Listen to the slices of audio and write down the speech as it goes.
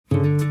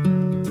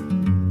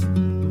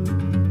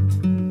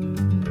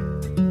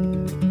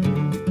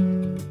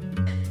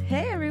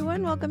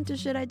to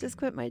Should I Just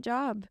Quit My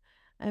Job?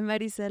 I'm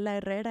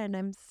Marisela Herrera, and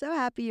I'm so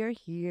happy you're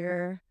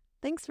here.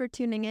 Thanks for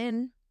tuning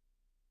in.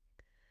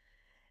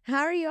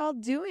 How are you all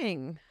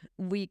doing?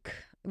 Week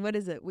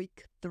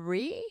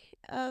 3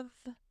 of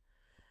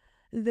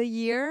the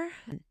year?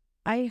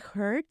 I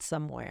heard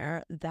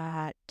somewhere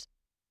that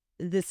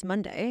this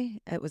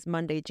Monday, it was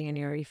Monday,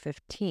 January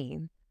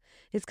 15th,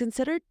 is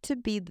considered to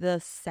be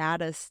the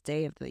saddest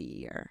day of the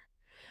year.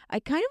 I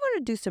kind of want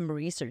to do some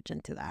research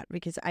into that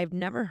because I've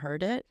never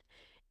heard it,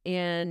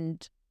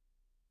 and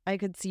I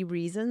could see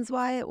reasons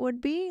why it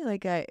would be.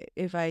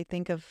 If I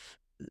think of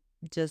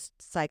just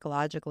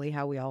psychologically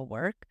how we all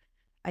work,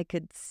 I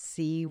could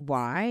see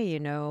why,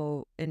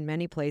 in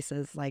many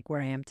places like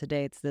where I am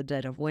today, it's the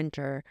dead of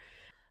winter,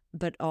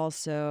 but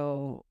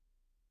also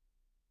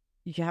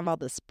you have all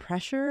this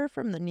pressure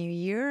from the new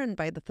year. And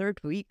by the third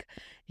week,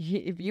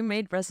 if you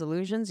made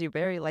resolutions, you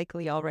very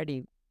likely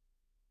already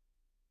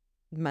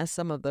mess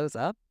some of those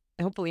up.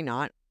 Hopefully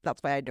not.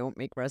 That's why I don't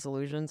make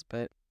resolutions.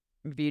 But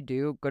if you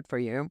do, good for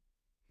you.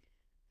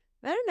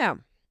 I don't know.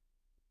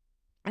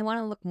 I want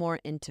to look more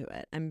into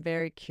it. I'm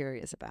very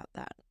curious about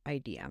that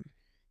idea.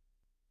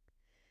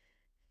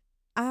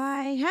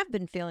 I have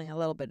been feeling a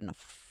little bit in a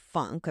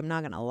funk. I'm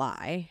not going to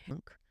lie.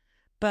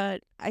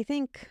 But I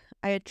think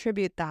I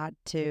attribute that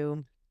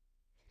to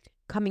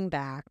coming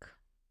back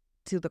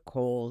to the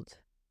cold.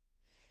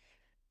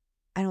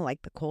 I don't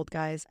like the cold,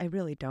 guys. I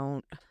really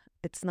don't.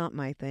 It's not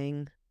my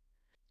thing.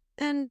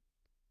 And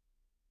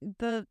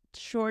the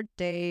short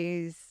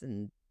days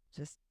and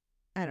just,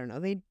 I don't know,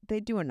 they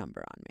do a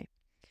number on me.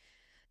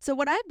 So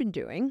what I've been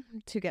doing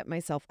to get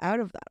myself out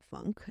of that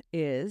funk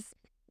is,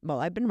 well,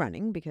 I've been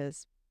running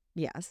because,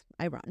 yes,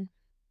 I run.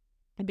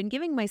 I've been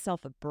giving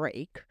myself a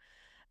break.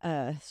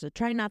 So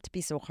try not to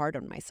be so hard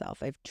on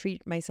myself. I've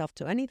treated myself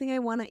to anything I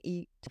want to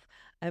eat.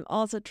 I'm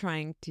also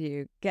trying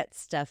to get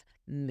stuff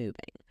moving.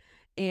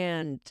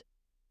 And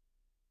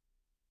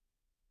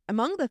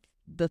among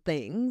the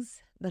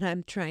things that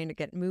I'm trying to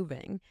get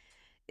moving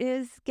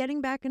is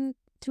getting back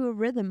into a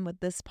rhythm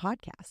with this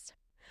podcast.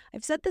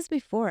 I've said this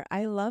before.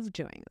 I love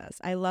doing this.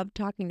 I love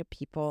talking to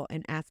people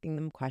and asking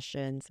them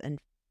questions and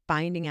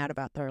finding out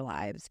about their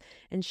lives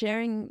and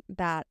sharing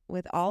that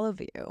with all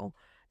of you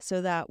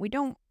so that we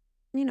don't,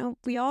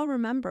 we all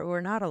remember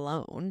we're not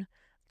alone.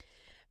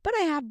 But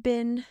I have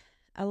been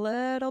a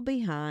little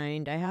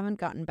behind. I haven't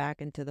gotten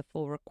back into the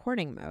full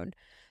recording mode.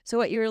 So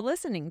what you're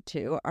listening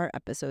to are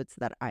episodes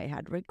that I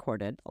had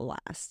recorded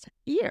last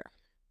year.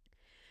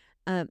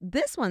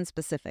 This one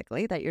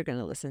specifically that you're going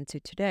to listen to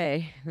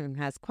today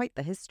has quite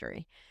the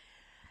history.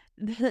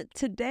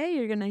 Today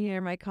you're going to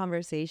hear my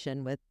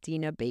conversation with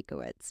Dina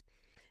Bakowitz.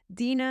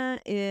 Dina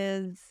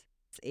is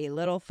a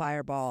little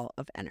fireball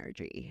of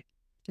energy.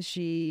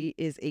 She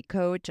is a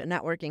coach, a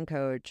networking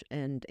coach,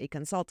 and a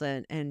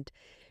consultant, and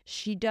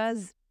she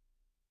does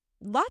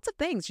lots of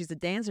things. She's a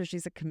dancer.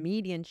 She's a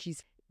comedian.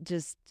 She's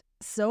just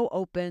so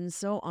open,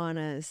 so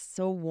honest,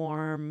 so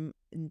warm,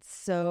 and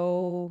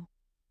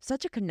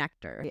such a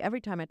connector.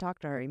 Every time I talk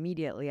to her,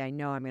 immediately I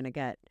know I'm going to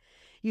get,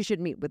 you should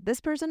meet with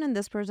this person and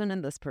this person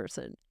and this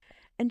person.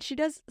 And she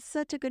does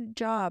such a good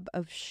job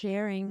of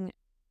sharing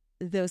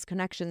those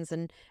connections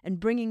and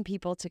bringing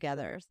people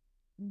together.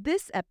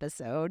 This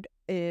episode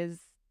has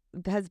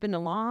been a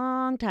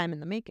long time in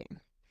the making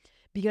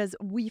because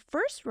we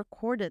first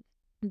recorded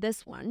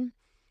this one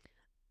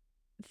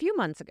a few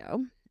months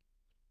ago,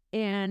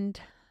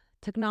 and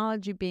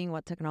technology being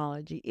what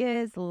technology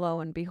is, lo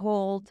and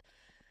behold,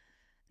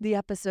 the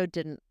episode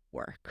didn't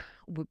work.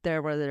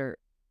 There were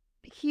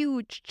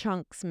huge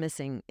chunks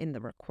missing in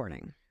the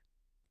recording,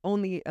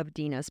 only of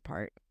Dina's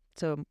part.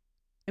 So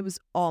it was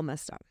all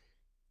messed up.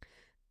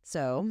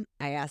 So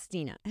I asked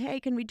Dina, hey,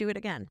 can we do it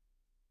again?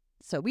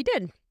 So we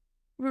did.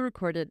 We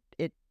recorded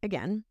it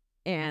again,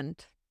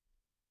 and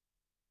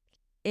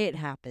it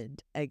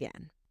happened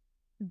again.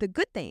 The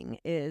good thing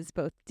is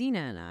both Dina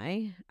and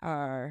I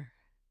are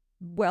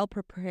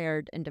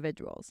well-prepared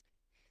individuals.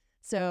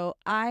 So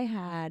I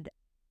had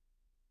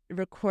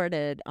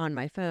recorded on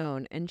my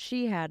phone, and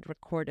she had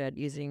recorded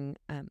using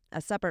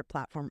a separate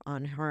platform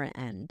on her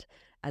end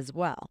as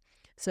well.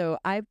 So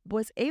I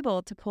was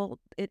able to pull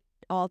it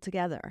all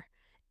together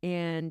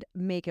and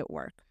make it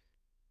work.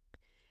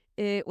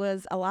 It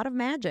was a lot of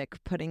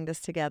magic putting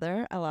this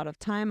together, a lot of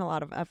time, a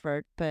lot of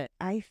effort, but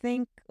I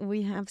think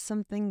we have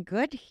something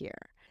good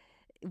here.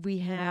 We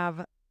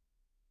have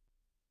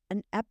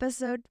an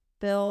episode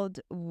filled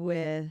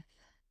with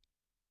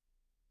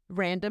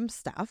random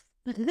stuff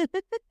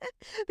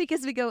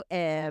because we go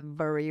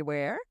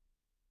everywhere,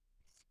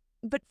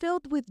 but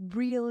filled with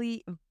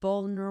really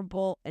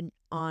vulnerable and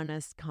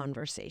honest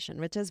conversation,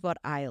 which is what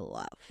I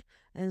love.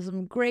 And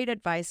some great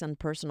advice on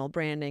personal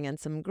branding and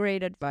some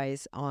great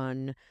advice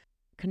on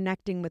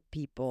connecting with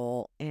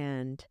people.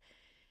 And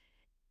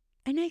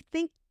I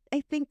think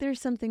there's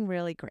something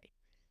really great.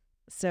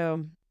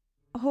 So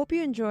I hope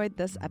you enjoyed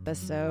this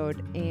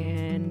episode,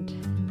 and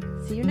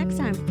see you next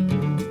time.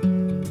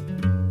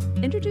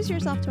 Introduce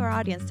yourself to our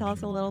audience. Tell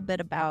us a little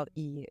bit about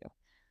you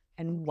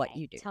and what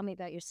you do. Tell me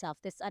about yourself.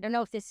 I don't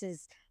know if this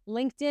is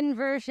LinkedIn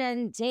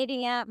version,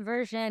 dating app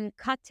version,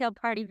 cocktail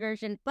party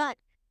version, but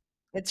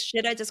It's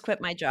shit, I just quit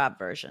my job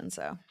version,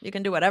 so you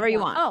can do whatever you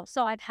yeah. want. Oh,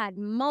 so I've had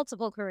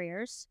multiple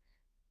careers.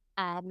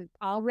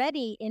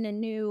 Already in a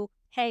new,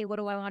 hey, what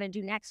do I want to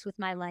do next with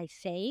my life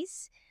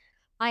phase?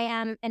 I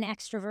am an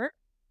extrovert.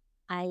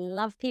 I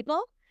love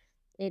people.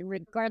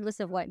 Regardless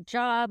of what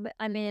job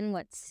I'm in,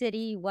 what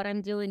city, what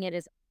I'm doing, it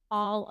is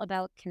all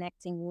about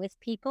connecting with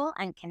people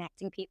and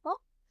connecting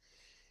people.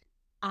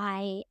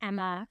 I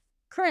am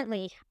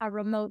currently a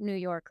remote New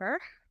Yorker.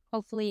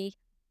 Hopefully,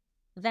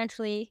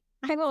 eventually,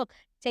 I will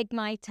take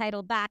my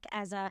title back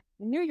as a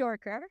New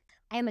Yorker.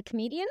 I am a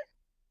comedian,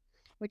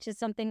 which is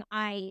something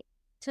I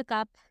took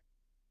up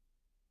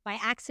by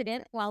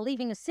accident while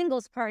leaving a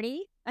singles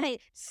party. I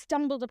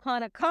stumbled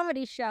upon a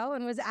comedy show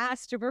and was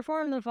asked to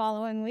perform the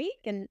following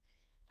week, and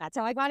that's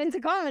how I got into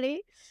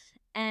comedy.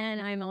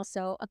 And I'm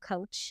also a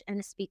coach and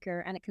a speaker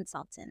and a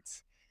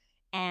consultant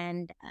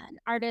and an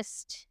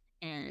artist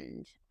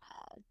and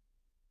a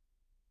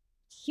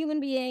human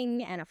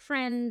being and a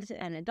friend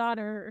and a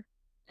daughter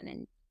and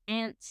an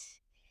aunt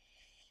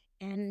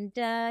and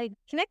a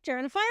connector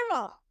and a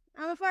fireball.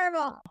 I'm a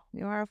fireball.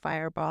 You are a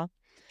fireball,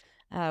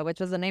 which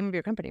was the name of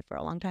your company for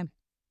a long time.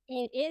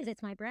 It is.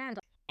 It's my brand.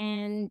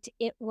 And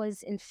it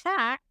was, in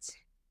fact,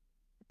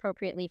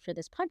 appropriately for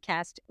this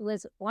podcast,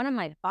 was one of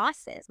my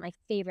bosses, one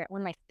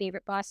of my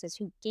favorite bosses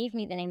who gave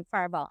me the name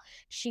Fireball.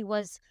 She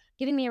was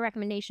giving me a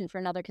recommendation for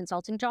another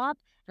consulting job.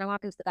 And I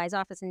walk into the guy's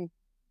office and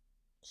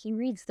he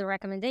reads the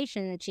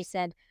recommendation and she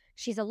said,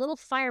 she's a little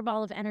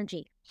fireball of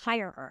energy.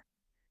 Hire her.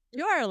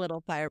 You are a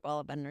little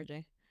fireball of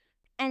energy.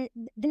 And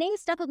the name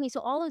stuck with me. So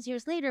all those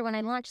years later, when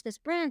I launched this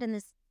brand and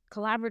this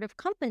collaborative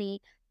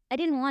company, I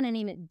didn't want to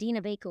name it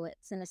Dina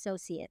Bakowitz and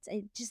Associates.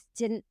 I just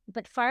didn't.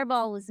 But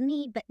Fireball was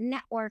me, but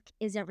Network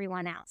is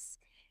everyone else.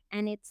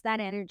 And it's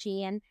that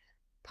energy. And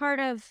part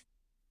of,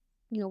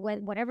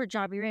 whatever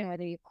job you're in,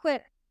 whether you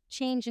quit,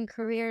 change in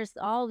careers,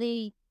 all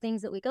the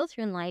things that we go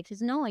through in life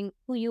is knowing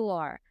who you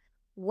are.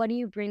 What do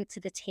you bring to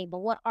the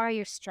table? What are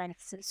your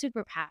strengths and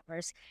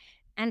superpowers?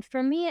 And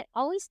for me, it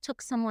always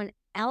took someone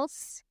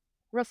else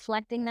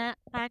reflecting that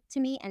back to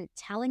me and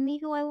telling me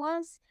who I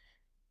was.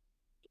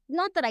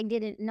 Not that I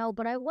didn't know,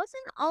 but I was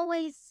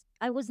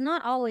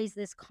not always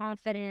this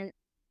confident,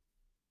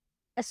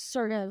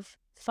 assertive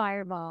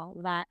fireball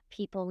that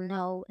people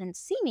know and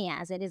see me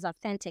as. It is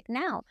authentic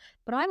now.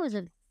 But I was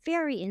a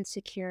very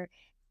insecure,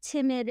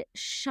 timid,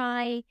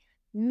 shy,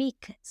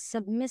 meek,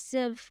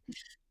 submissive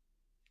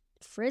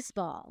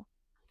frisball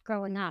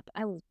growing up.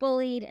 I was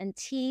bullied and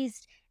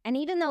teased. And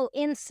even though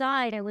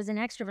inside I was an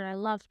extrovert, I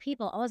loved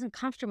people, I wasn't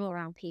comfortable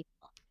around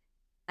people.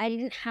 I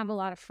didn't have a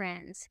lot of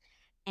friends.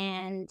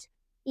 And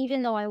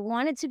even though I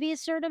wanted to be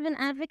assertive and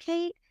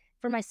advocate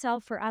for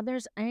myself, for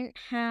others, I didn't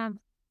have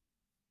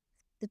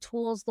the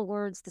tools, the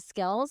words, the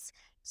skills.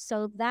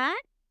 So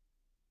that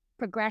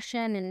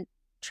progression and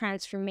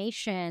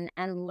transformation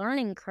and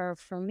learning curve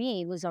for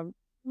me was a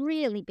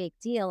really big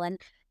deal. And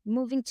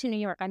moving to New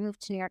York, I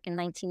moved to New York in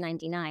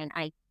 1999.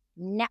 I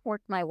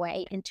networked my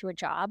way into a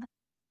job.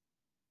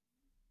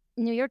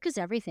 New York is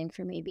everything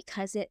for me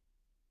because it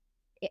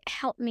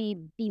helped me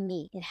be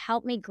me. It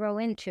helped me grow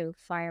into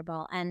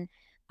Fireball. And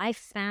I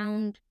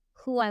found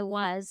who I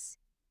was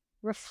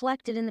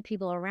reflected in the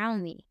people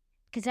around me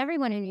because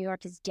everyone in New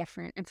York is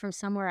different and from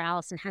somewhere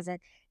else and has a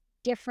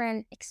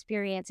different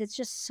experience. It's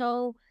just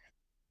so,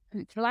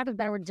 for lack of a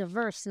better word,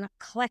 diverse and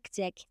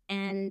eclectic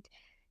and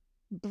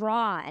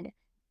broad.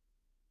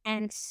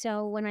 And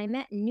so when I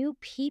met new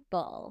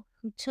people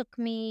who took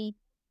me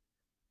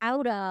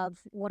out of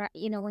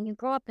when you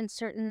grow up in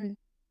certain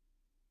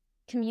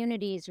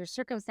communities or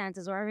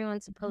circumstances where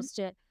everyone's supposed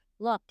to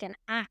look and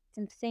act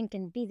and think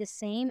and be the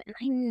same, and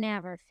I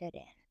never fit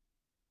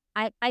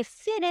in. I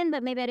fit in,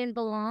 but maybe I didn't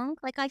belong.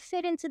 Like I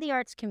fit into the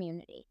arts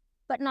community,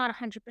 but not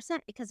 100%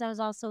 because I was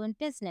also in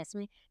business. I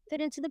mean,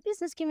 fit into the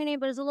business community,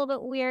 but it was a little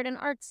bit weird and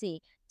artsy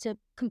to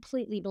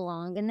completely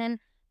belong. And then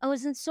I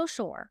was in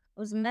social work.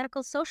 I was a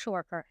medical social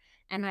worker,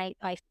 and I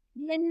fit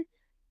in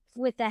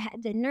with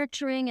the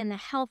nurturing and the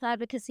health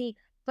advocacy,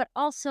 but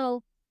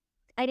also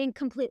I didn't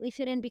completely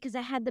fit in because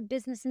I had the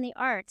business and the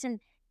arts.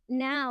 And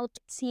now it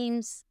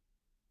seems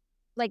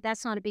like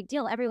that's not a big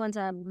deal. Everyone's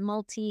a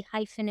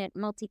multi-hyphenate,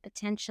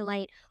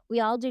 multi-potentialite. We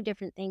all do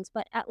different things,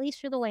 but at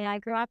least for the way I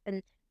grew up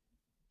and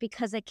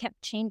because I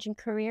kept changing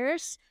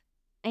careers,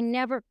 I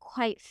never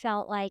quite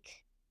felt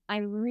like I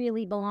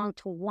really belonged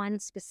to one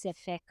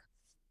specific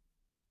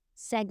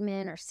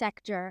segment or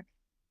sector.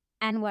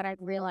 And what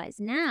I've realized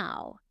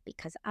now,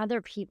 because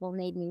other people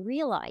made me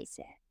realize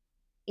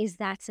it, is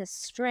that's a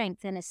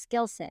strength and a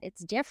skill set.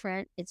 It's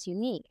different. It's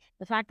unique.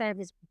 The fact that I have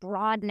this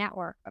broad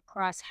network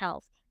across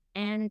health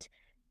and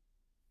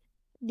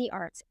the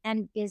arts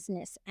and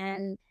business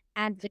and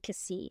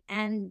advocacy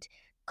and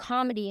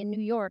comedy in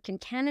New York and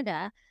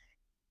Canada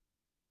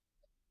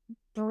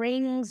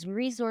brings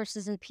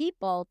resources and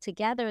people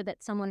together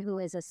that someone who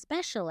is a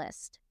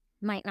specialist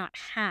might not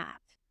have.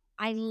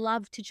 I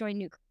love to join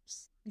new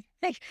groups.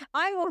 Like,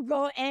 I will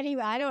go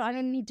anywhere. I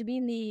don't need to be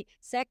in the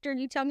sector.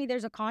 You tell me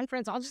there's a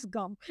conference, I'll just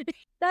go.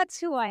 That's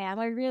who I am.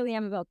 I really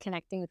am about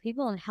connecting with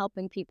people and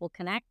helping people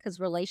connect, because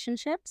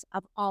relationships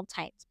of all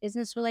types,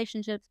 business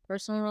relationships,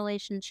 personal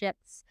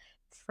relationships,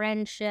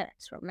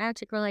 friendships,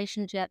 romantic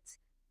relationships,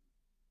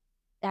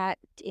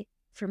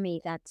 for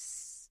me,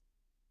 that's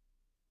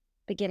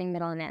beginning,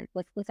 middle, and end.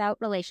 Without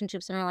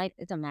relationships in our life,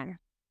 it doesn't matter.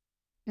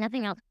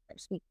 Nothing else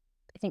matters.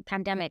 I think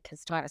pandemic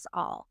has taught us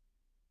all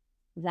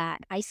that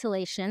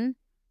isolation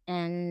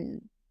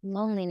and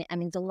loneliness,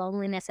 the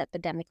loneliness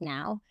epidemic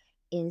now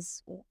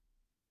is,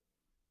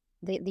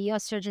 the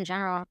U.S. Surgeon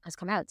General has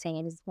come out saying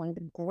it is one of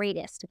the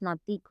greatest, if not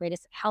the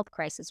greatest, health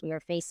crisis we are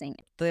facing.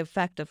 The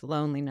effect of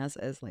loneliness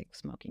is like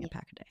smoking a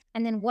pack a day.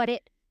 And then what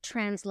it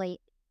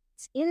translates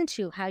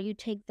into, how you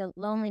take the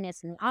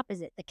loneliness and the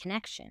opposite, the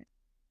connection,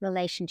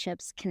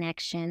 relationships,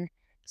 connection,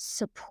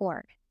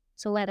 support.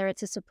 So whether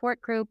it's a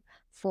support group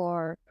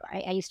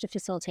I used to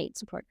facilitate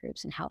support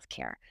groups in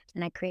healthcare,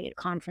 and I created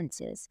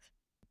conferences,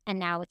 and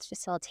now it's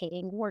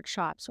facilitating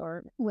workshops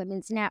or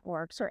women's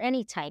networks or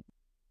any type.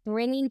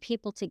 Bringing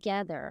people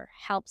together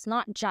helps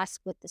not just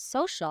with the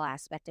social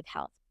aspect of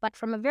health, but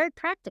from a very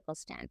practical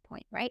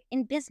standpoint, right?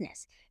 In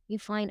business, you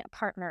find a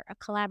partner, a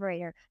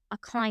collaborator, a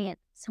client,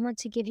 someone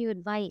to give you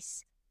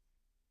advice.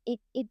 It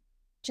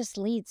just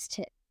leads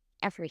to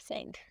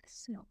everything.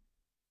 So,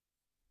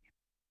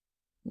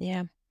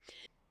 yeah.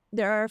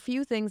 There are a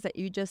few things that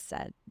you just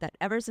said that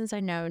ever since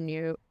I've known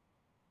you,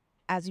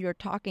 as you're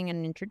talking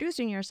and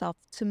introducing yourself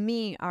to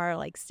me, are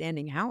like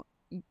standing out.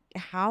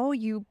 How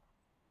you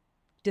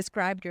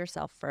described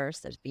yourself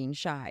first as being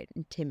shy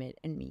and timid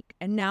and meek,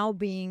 and now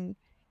being,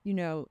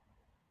 doing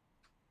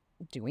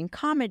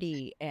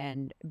comedy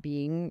and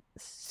being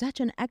such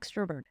an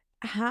extrovert.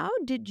 How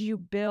did you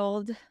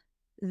build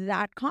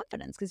that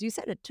confidence? Because you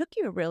said it took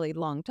you a really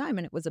long time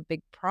and it was a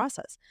big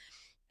process.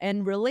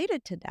 And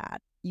related to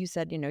that, you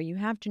said, you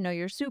have to know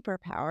your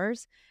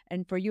superpowers.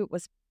 And for you, it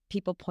was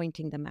people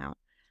pointing them out.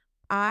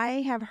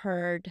 I have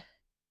heard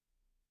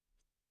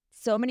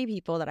so many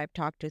people that I've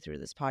talked to through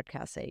this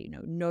podcast say,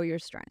 know your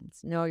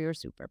strengths, know your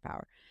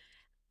superpower.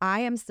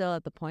 I am still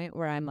at the point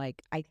where I'm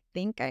like, I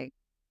think I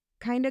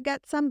kind of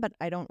get some, but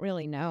I don't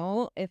really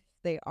know if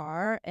they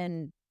are.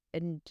 And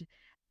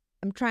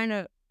I'm trying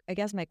to, I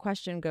guess my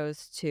question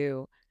goes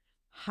to,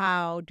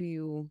 how do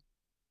you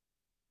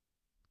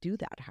do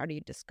that? How do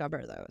you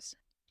discover those?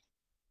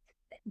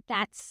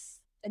 that's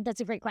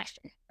a great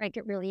question, right?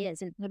 It really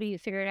is. And how do you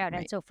figure it out?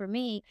 Right. And so for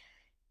me,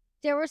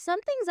 there were some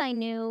things I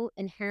knew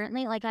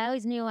inherently. Like, I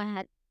always knew I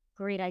had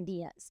great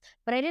ideas,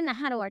 but I didn't know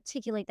how to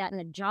articulate that in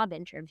a job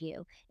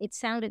interview. It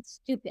sounded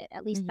stupid,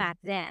 at least back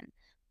then.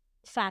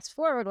 Fast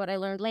forward, what I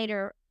learned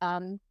later.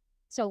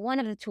 So one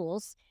of the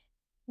tools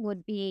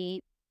would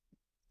be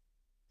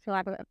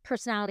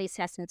personality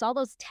assessments, all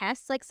those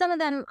tests. Like, some of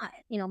them,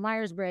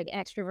 Myers-Briggs,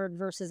 extrovert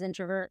versus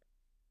introvert.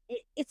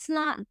 It's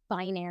not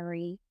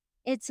binary.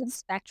 It's a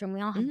spectrum.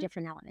 We all have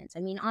different elements.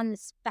 On the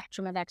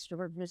spectrum of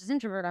extrovert versus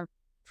introvert, I'm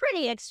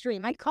pretty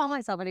extreme. I call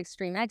myself an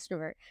extreme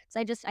extrovert. So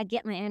I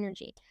get my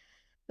energy.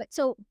 But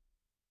so,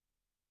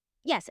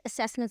 yes,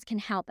 assessments can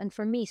help. And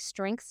for me,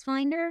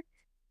 StrengthsFinder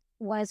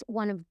was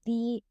one of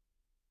the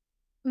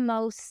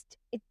most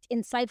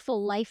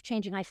insightful,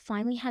 life-changing. I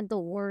finally had the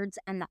words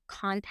and the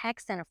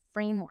context and a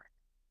framework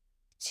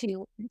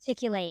to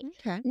articulate.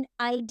 Okay.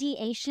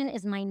 Ideation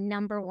is my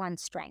number one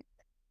strength.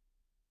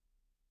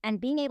 And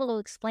being able to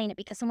explain it,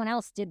 because someone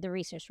else did the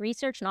research.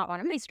 Research, not one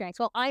of my strengths.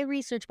 Well, I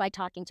research by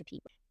talking to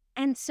people.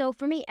 And so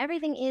for me,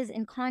 everything is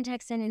in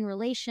context and in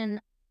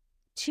relation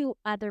to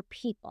other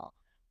people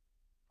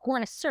who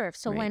want to serve.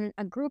 So when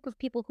a group of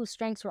people whose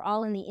strengths were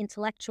all in the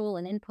intellectual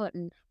and input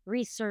and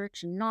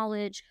research and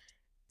knowledge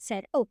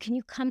said, oh, can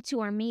you come to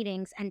our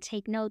meetings and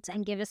take notes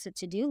and give us a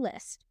to-do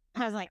list?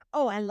 I was like,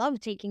 oh, I love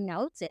taking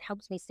notes. It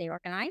helps me stay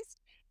organized.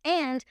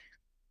 And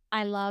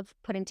I love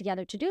putting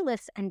together to-do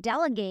lists and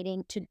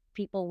delegating to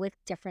people with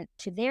different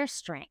to their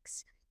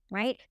strengths,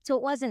 right? So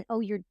it wasn't, oh,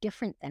 you're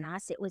different than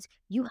us. It was,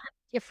 you have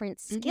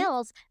different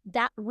skills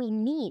that we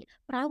need.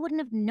 But I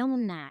wouldn't have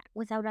known that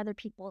without other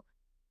people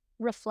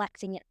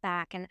reflecting it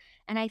back. And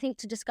I think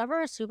to discover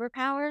our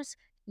superpowers,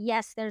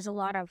 yes, there's a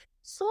lot of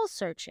soul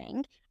searching,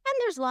 and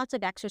there's lots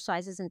of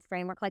exercises and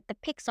framework, like the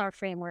Pixar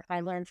framework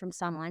I learned from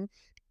someone.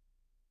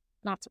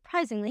 Not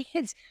surprisingly,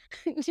 it's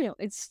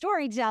it's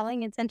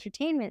storytelling, it's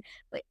entertainment,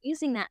 but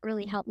using that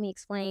really helped me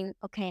explain,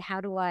 okay, how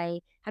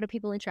do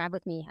people interact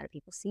with me? How do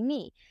people see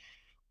me?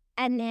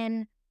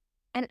 And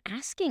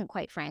asking,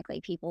 quite frankly,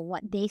 people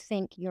what they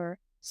think your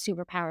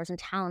superpowers and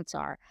talents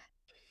are.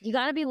 You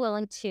got to be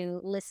willing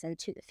to listen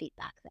to the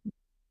feedback then.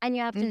 And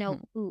you have to know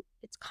who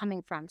it's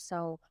coming from.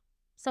 So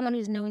someone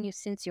who's known you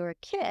since you were a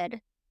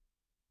kid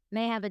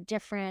may have a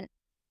different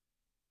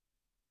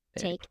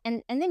take,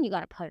 and then you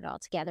got to put it all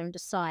together and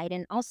decide.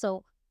 And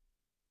also,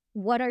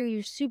 what are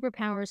your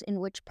superpowers in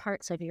which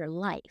parts of your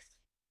life?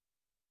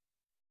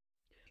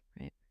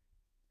 Right.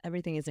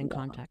 Everything is in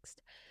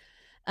context.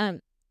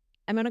 I'm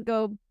going to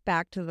go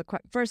back to the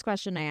first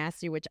question I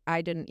asked you, which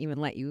I didn't even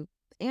let you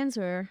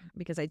answer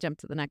because I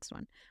jumped to the next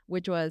one,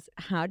 which was,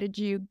 how did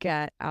you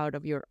get out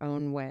of your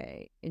own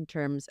way in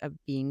terms of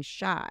being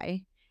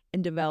shy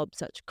and develop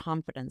such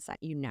confidence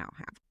that you now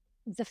have?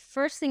 The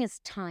first thing is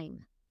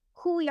time.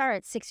 Who we are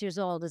at 6 years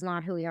old is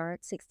not who we are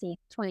at 60,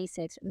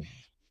 26.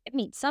 I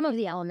mean, some of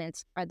the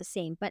elements are the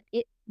same, but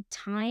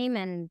time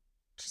and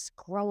just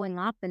growing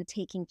up and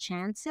taking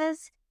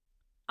chances.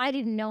 I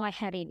didn't know I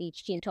had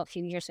ADHD until a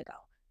few years ago.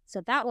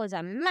 So that was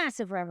a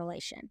massive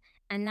revelation.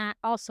 And that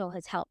also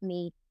has helped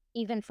me,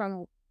 even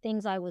from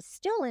things I was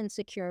still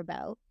insecure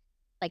about,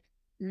 like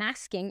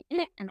masking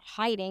and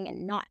hiding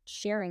and not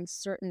sharing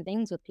certain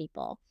things with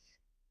people.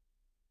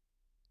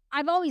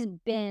 I've always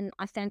been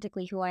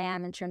authentically who I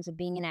am in terms of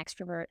being an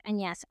extrovert.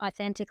 And yes,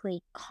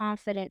 authentically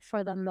confident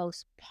for the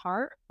most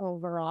part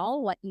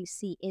overall. What you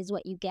see is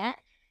what you get.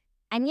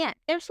 And yet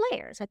there's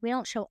layers. Like we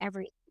don't show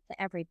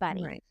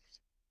everybody. Right.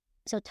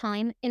 So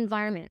time,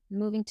 environment,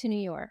 moving to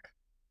New York,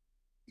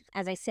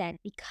 as I said,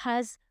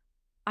 because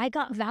I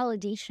got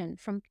validation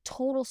from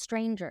total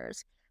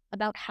strangers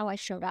about how I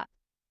showed up.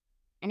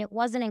 And it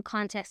wasn't in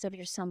context of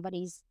you're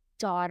somebody's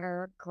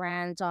daughter,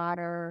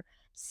 granddaughter,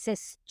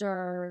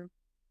 sister,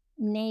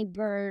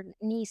 neighbor,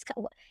 niece.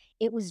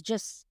 It was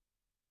just,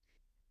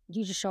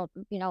 you just show up,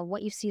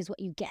 what you see is what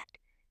you get.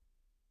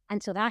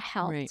 And so that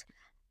helped. Right.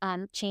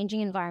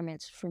 Changing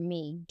environments for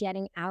me,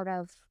 getting out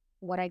of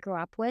what I grew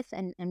up with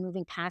and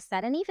moving past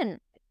that. And even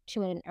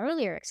to an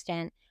earlier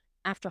extent,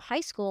 after high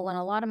school, when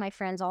a lot of my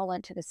friends all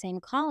went to the same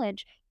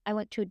college, I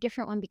went to a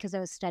different one because I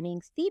was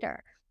studying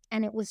theater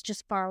and it was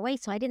just far away.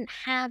 So I didn't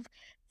have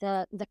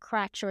the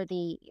crutch or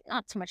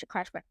not so much a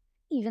crutch, but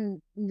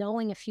even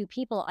knowing a few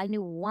people. I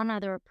knew one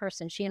other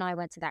person. She and I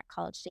went to that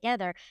college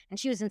together and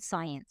she was in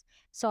science.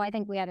 So I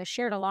think we either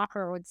shared a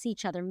locker or would see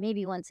each other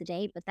maybe once a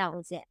day, but that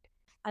was it.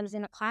 I was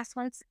in a class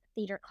once,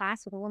 theater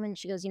class with a woman.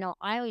 She goes,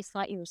 I always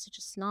thought you were such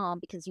a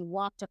snob because you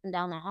walked up and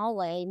down the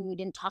hallway and you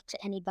didn't talk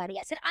to anybody.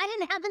 I said, I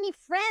didn't have any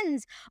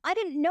friends. I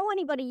didn't know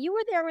anybody. You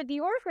were there with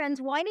your friends.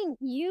 Why didn't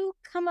you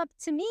come up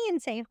to me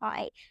and say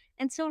hi?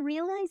 And so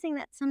realizing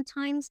that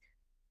sometimes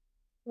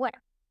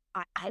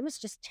I was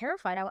just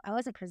terrified. I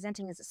wasn't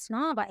presenting as a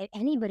snob. If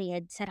anybody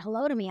had said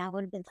hello to me, I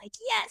would have been like,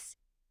 yes.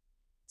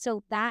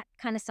 So that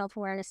kind of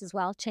self-awareness as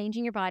well,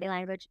 changing your body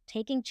language,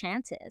 taking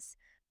chances,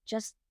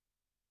 just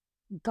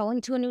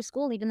going to a new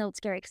school, even though it's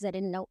scary because I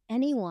didn't know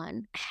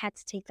anyone, I had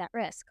to take that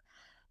risk.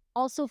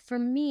 Also, for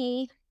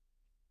me,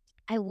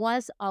 I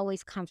was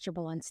always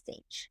comfortable on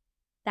stage.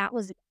 That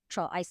was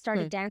natural. I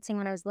started dancing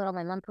when I was little.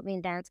 My mom put me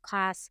in dance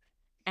class,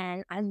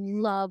 and I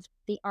loved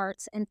the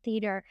arts and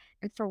theater.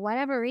 And for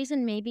whatever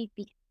reason, maybe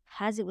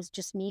because it was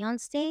just me on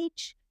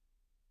stage,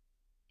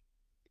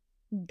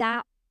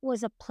 that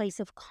was a place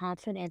of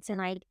confidence.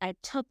 And I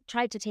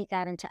tried to take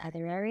that into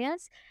other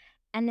areas.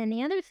 And then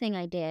the other thing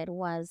I did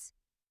was,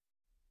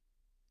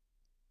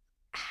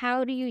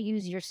 how do you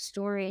use your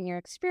story and your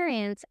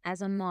experience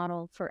as a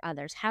model for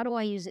others? How do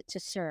I use it to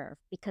serve?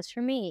 Because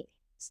for me,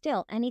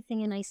 still,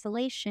 anything in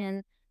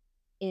isolation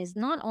is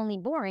not only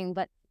boring,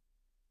 but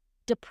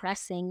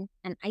depressing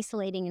and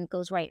isolating, and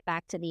goes right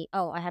back to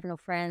I have no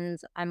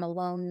friends, I'm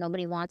alone,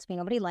 nobody wants me,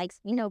 nobody likes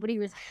me,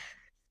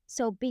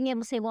 So being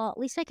able to say, well, at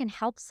least I can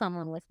help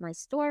someone with my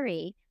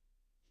story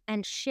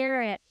and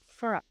share it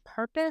for a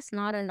purpose,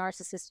 not a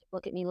narcissistic,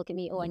 look at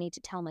me, oh, I need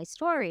to tell my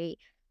story.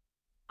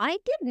 I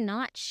did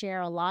not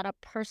share a lot of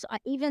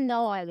even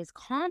though I was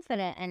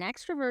confident and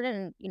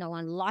extroverted and,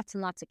 on lots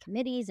and lots of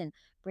committees and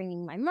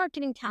bringing my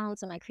marketing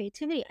talents and my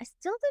creativity, I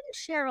still didn't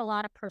share a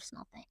lot of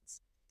personal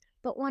things.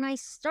 But when I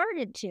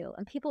started to,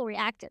 and people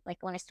reacted, like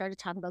when I started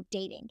talking about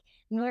dating,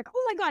 and they're like,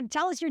 oh my God,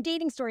 tell us your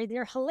dating story.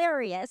 They're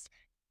hilarious.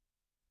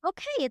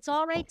 Okay, it's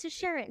all right to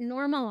share it.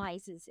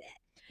 Normalizes it.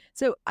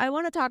 So I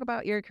want to talk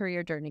about your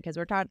career journey because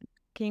we're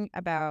talking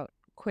about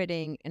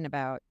quitting and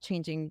about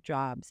changing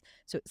jobs.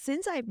 So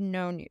since I've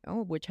known you,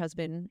 which has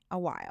been a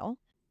while,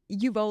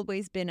 you've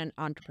always been an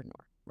entrepreneur,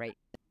 right?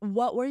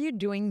 What were you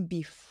doing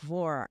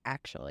before,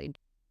 actually?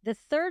 The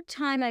third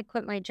time I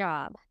quit my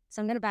job,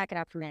 so I'm going to back it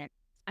up for a minute.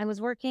 I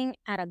was working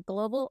at a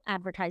global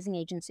advertising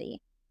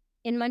agency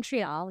in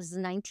Montreal. This is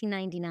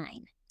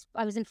 1999.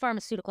 I was in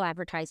pharmaceutical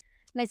advertising.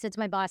 And I said to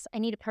my boss, I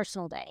need a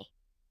personal day.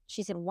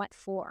 She said, what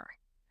for?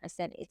 I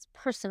said, it's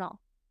personal.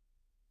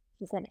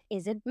 She said,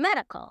 is it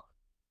medical?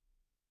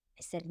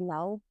 I said,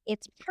 no,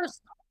 it's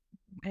personal.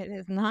 It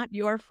is not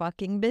your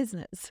fucking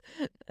business.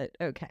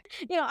 Okay.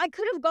 I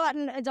could have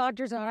gotten a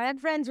doctor's note. I had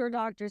friends who were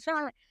doctors.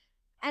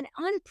 And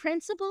on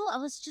principle, I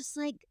was just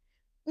like,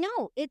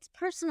 no, it's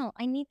personal.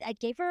 I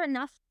gave her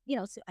enough,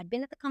 so I'd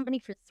been at the company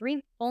for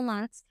 3 full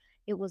months.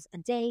 It was a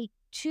day,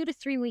 2 to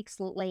 3 weeks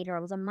later.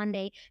 It was a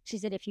Monday. She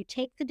said, if you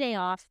take the day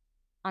off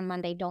on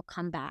Monday, don't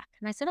come back.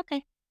 And I said,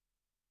 okay.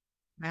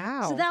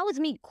 Wow. So that was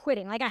me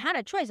quitting. Like I had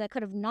a choice. I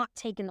could have not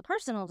taken the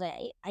personal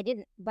day. I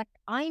didn't, but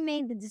I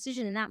made the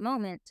decision in that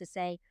moment to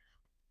say,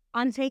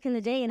 I'm taking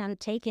the day and I'm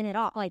taking it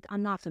off. Like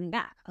I'm not coming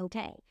back.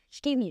 Okay.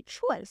 She gave me a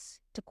choice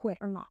to quit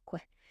or not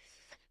quit.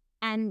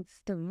 And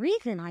the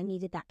reason I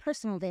needed that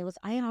personal day was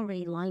I had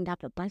already lined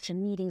up a bunch of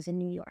meetings in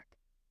New York.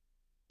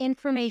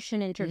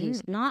 information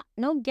interviews,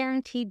 no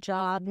guaranteed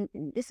job.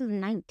 This is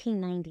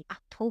 1990,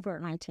 October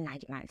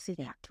 1999, excuse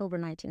me, October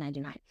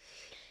 1999.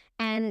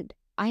 And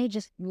I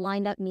just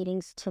lined up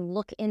meetings to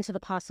look into the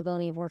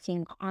possibility of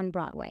working on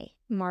Broadway,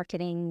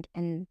 marketing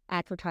and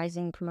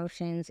advertising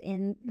promotions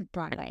in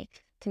Broadway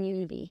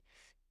community.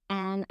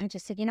 And I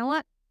just said, you know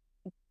what?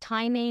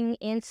 Timing,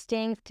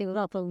 instinct,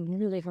 develop a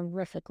really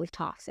horrifically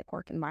toxic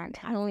work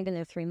environment. I'd only been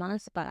there 3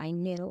 months, but I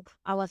knew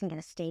I wasn't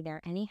going to stay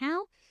there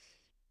anyhow.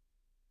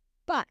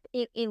 But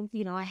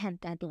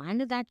I'd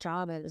landed that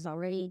job. I was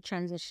already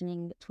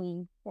transitioning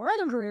between 4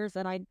 other careers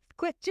that I'd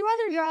quit 2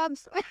 other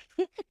jobs.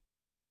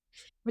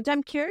 Which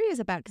I'm curious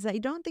about, because I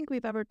don't think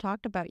we've ever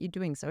talked about you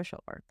doing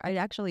social work. I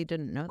actually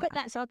didn't know Quit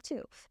that job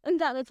too. And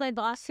that was my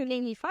boss who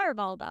named me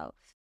Fireball, though.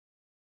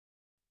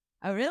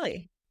 Oh,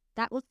 really?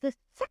 That was the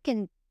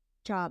second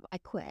job I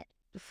quit.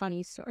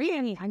 Funny story,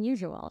 I mean,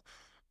 unusual.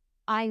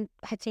 I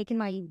had taken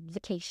my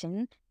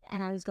vacation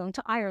and I was going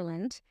to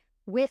Ireland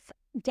with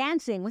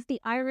dancing with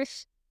the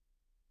Irish.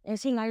 I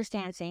was seeing Irish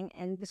dancing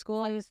and the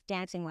school I was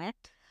dancing with,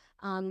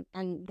 and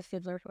the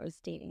fiddler who I was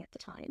dating at the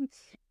time.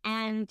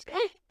 And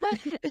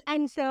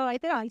and so I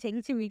said, I'm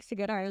taking 2 weeks to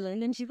go to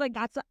Ireland. And she's like,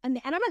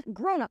 and I'm a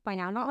grown up by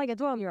now, not like a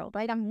 12-year-old,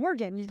 right? I'm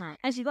working.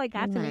 And she's like,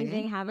 that's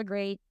amazing. Have a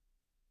great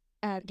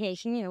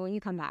vacation, when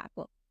you come back.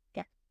 Well,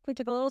 yeah, we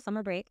took a little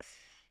summer break.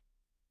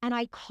 And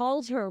I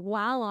called her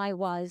while I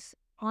was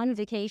on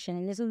vacation.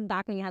 And this was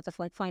back when you had to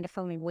find a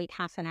phone and wait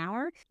half an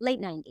hour,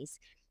 late 90s,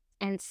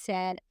 and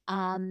said,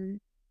 I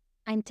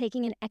need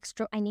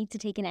to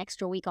take an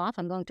extra week off.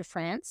 I'm going to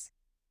France,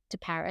 to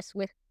Paris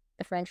with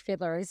the French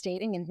fiddler I was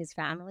dating and his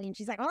family. And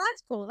she's like, oh,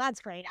 that's cool.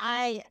 That's great.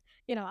 I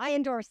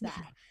endorse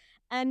that.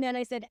 And then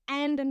I said,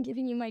 and I'm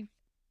giving you my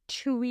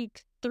 2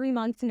 week, 3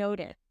 months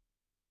notice.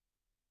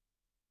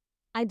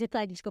 I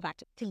decided to go back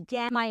to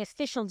get my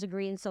official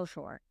degree in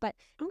social work. But,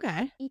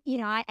 okay,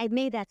 I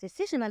made that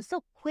decision. I'm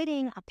still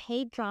quitting a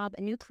paid job,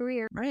 a new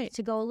career, right,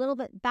 to go a little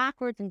bit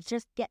backwards and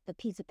just get the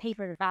piece of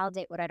paper to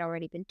validate what I'd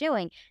already been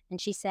doing. And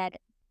she said,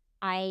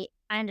 I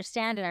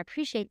understand and I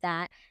appreciate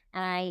that.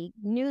 And I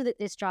knew that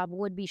this job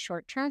would be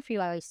short term for you.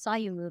 I always saw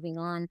you moving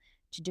on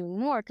to doing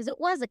more because it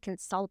was a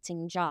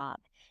consulting job.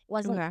 It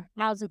wasn't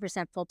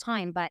 1,000% full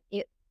time, but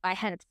I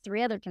had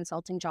 3 other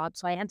consulting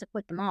jobs, so I had to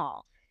quit them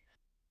all.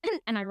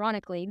 And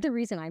ironically, the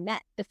reason I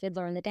met the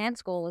fiddler in the dance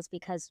school was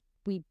because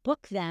we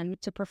booked them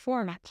to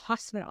perform at the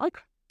hospital.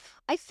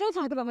 I still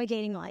talk about my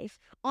dating life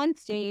on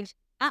stage,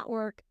 at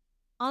work,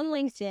 on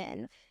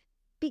LinkedIn,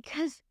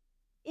 because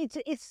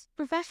it's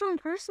professional and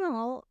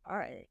personal.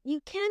 You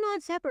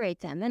cannot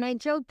separate them. And I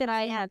joke that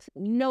I have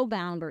no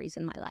boundaries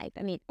in my life.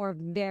 I mean, or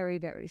very,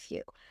 very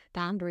few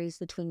boundaries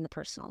between the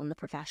personal and the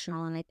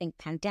professional. And I think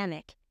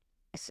pandemic,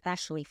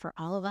 especially for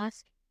all of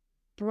us,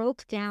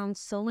 broke down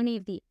so many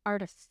of the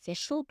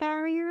artificial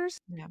barriers.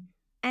 Yeah.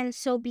 And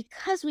so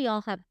because we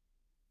all have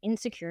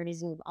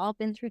insecurities and we've all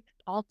been through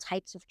all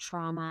types of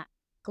trauma,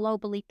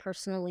 globally,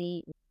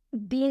 personally,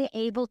 being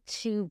able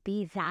to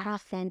be that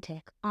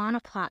authentic on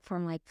a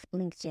platform like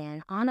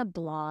LinkedIn, on a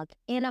blog,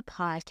 in a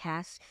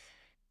podcast,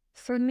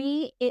 for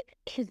me, it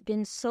has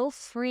been so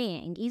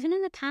freeing. Even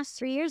in the past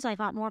 3 years, I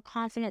got more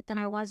confident than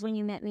I was when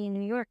you met me in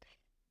New York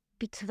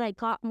because I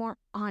got more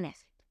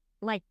honest,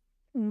 like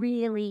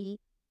really.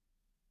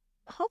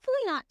 Hopefully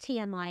not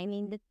TMI. I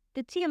mean,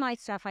 the TMI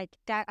stuff, I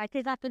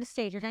did that for the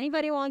stage. If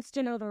anybody wants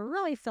to know the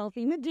really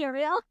filthy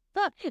material,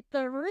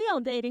 the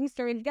real dating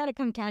story, you got to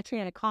come catch me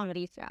at a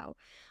comedy show,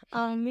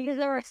 because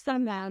there are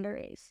some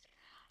boundaries.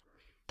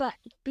 But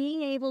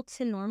being able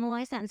to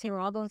normalize that and say we're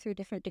all going through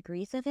different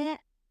degrees of it,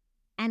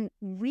 and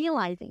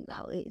realizing,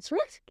 though,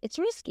 it's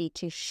risky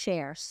to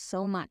share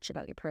so much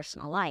about your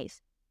personal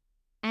life.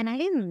 And I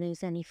didn't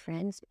lose any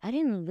friends. I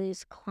didn't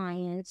lose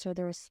clients or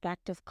the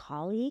respect of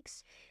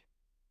colleagues.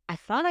 I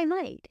thought I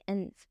might.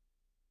 And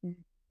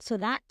so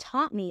that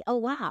taught me, oh,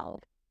 wow,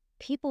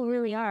 people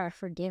really are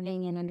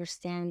forgiving and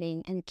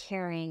understanding and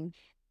caring.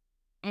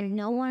 And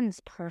no one's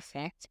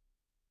perfect.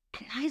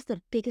 And that is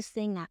the biggest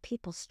thing that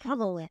people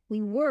struggle with.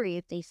 We worry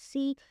if they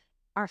see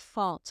our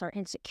faults, our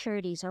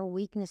insecurities, our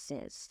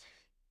weaknesses,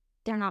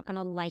 they're not going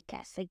to like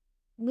us. Like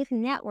with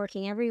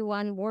networking,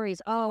 everyone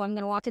worries, oh, I'm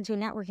going to walk into a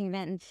networking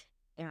event and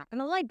they're not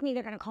going to like me.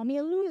 They're going to call me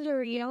a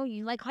loser.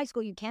 You like high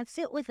school. You can't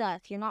sit with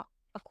us. You're not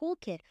a cool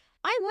kid.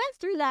 I went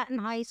through that in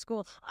high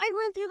school. I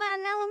went through that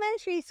in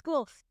elementary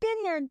school.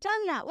 Been there,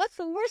 done that. What's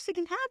the worst that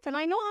can happen?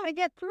 I know how to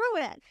get through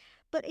it.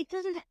 But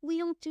we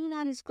don't do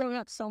that as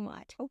grown-ups so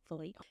much,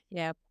 hopefully.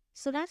 Yeah.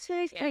 So that's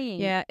very freeing.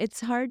 Yeah, it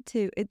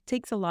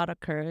takes a lot of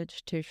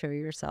courage to show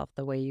yourself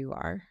the way you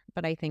are.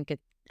 But I think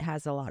it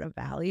has a lot of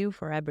value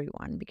for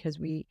everyone because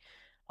we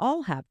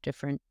all have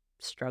different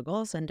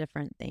struggles and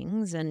different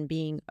things. And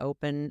being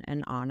open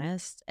and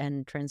honest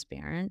and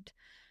transparent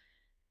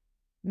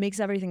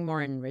makes everything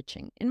more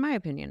enriching, in my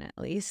opinion, at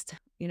least.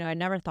 I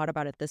never thought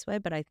about it this way,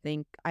 but I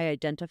think I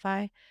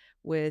identify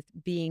with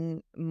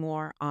being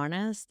more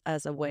honest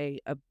as a way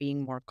of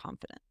being more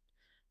confident.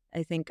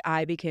 I think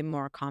I became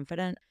more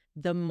confident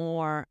the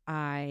more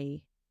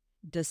I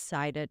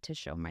decided to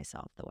show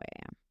myself the way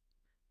I am.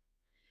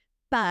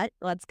 But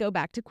let's go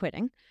back to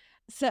quitting.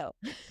 So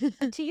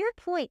To your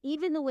point,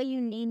 even the way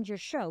you named your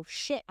show,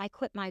 Shit, I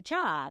Quit My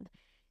Job,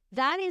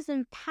 that is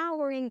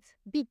empowering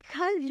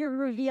because you're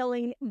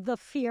revealing the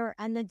fear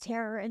and the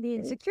terror and the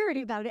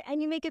insecurity about it.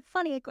 And you make it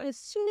funny. Like, as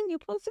soon as you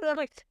post it, I'm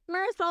like,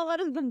 Marisol, that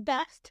is the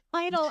best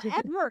title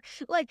ever.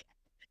 Like,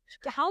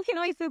 how can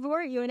I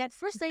support you? And at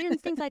first, I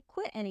didn't think I'd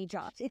quit any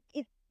jobs.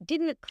 It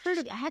didn't occur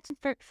to me. I had to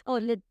start. Oh,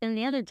 and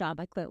the other job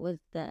I quit was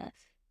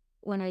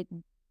when I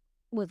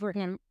was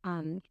working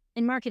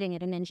in marketing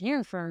at an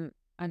engineering firm.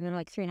 I've been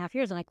like 3.5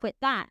 years, and I quit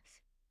that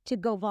to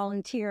go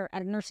volunteer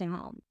at a nursing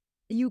home.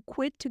 You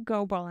quit to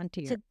go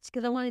volunteer.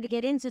 Because I wanted to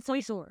get into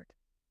social work.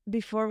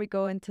 Before we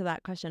go into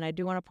that question, I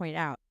do want to point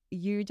out,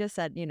 you just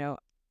said,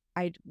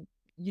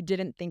 you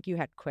didn't think you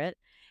had quit.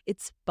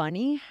 It's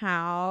funny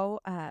how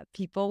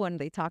people, when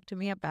they talk to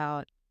me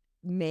about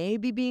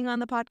maybe being on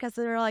the podcast,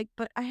 they're like,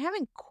 but I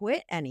haven't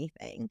quit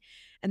anything.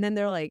 And then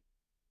they're like,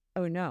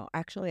 oh no,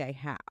 actually I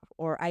have.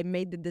 Or I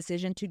made the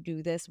decision to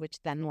do this, which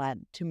then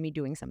led to me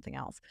doing something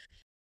else.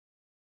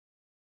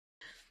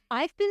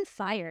 I've been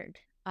fired.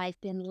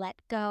 I've been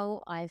let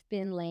go. I've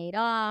been laid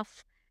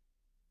off.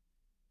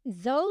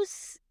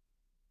 Those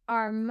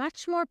are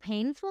much more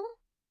painful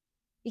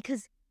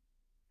because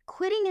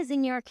quitting is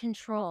in your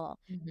control.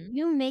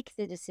 You make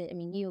the decision. I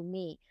mean, you,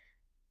 me.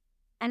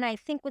 And I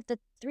think with the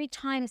 3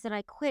 times that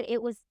I quit,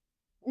 it was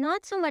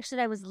not so much that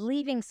I was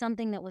leaving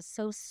something that was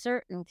so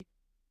certain.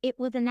 It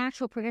was a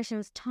natural progression. It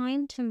was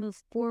time to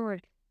move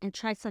forward and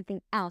try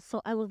something else.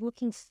 So I was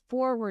looking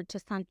forward to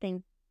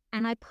something,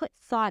 and I put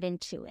thought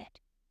into it.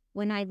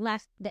 When I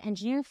left the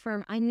engineering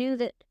firm, I knew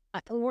that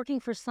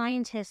working for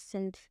scientists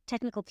and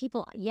technical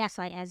people, yes,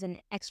 I, as an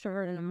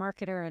extrovert and a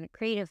marketer and a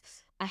creative,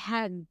 I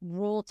had a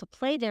role to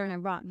play there and I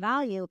brought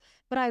value,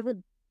 but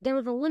there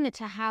was a limit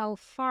to how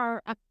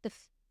far up the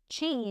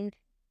chain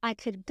I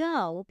could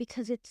go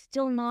because it's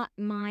still not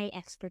my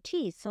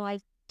expertise. So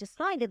I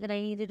decided that I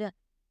needed to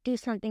do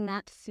something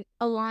that's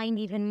aligned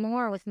even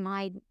more with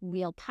my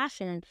real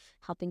passion and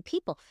helping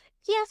people.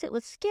 Yes, it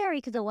was scary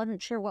because I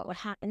wasn't sure what would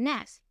happen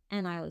next.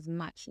 And I was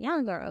much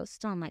younger. I was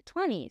still in my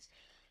 20s.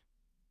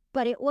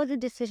 But it was a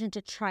decision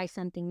to try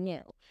something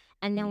new.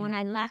 And then when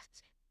I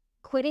left,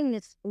 quitting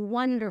this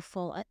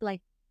wonderful,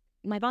 like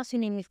my boss who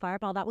named me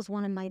Fireball, that was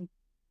one of my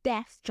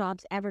best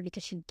jobs ever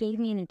because she gave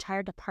me an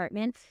entire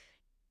department.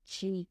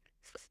 She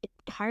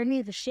hired me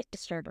as a shit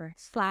disturber,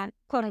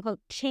 quote unquote,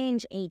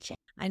 change agent.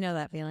 I know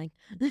that feeling.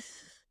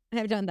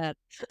 I've done that.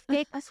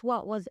 That's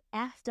what was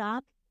effed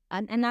up.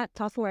 And that's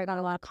also where I got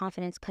a lot of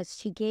confidence because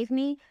she gave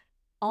me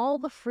all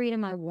the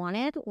freedom I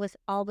wanted with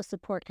all the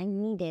support I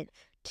needed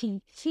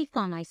to cheat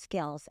on my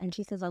skills. And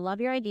she says, I love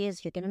your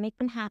ideas. You're going to make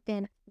them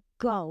happen.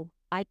 Go.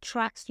 I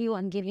trust you.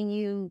 I'm giving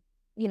you,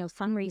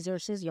 some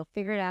resources. You'll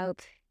figure it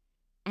out.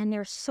 And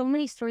there's so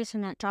many stories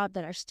from that job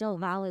that are still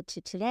valid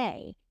to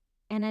today.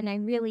 And then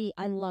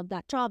I love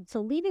that job.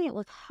 So leaving it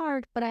was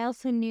hard, but I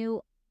also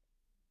knew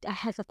I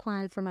had a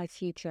plan for my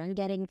future and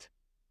getting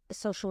a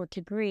social work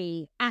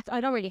degree.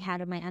 I'd already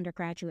had my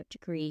undergraduate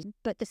degree,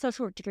 but the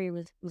social work degree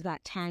was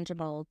that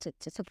tangible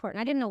to support.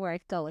 And I didn't know where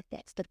I'd go with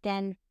this. But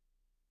then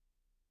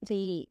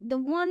the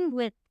one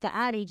with the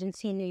ad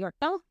agency in New York,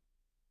 though,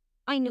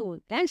 I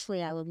knew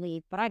eventually I would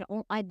leave, but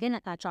I'd been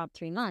at that job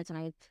 3 months,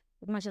 and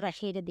as much as I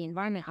hated the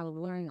environment, I was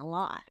learning a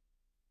lot.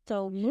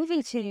 So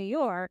moving to New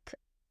York,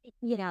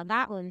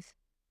 that was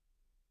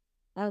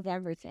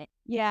everything.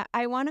 Yeah,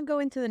 I want to go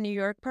into the New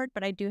York part,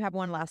 but I do have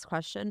one last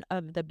question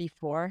of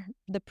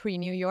the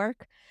pre-New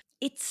York.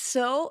 It's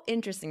so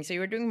interesting. So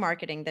you were doing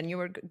marketing, then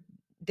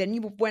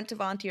you went to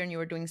volunteer and you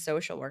were doing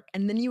social work,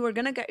 and then you were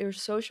going to get your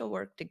social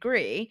work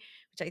degree,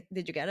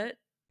 did you get it?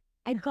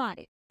 I got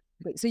it.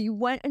 Wait, so you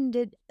went and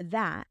did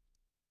that,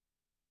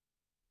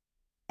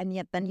 and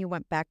yet then you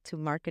went back to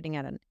marketing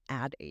at an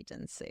ad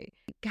agency.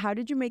 How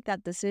did you make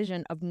that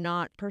decision of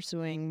not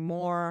pursuing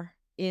more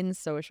in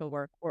social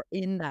work or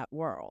in that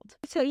world?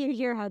 So you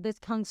hear how this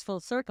comes full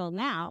circle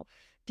now,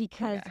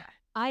 because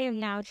I am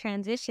now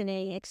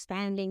transitioning,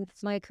 expanding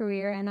my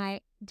career, and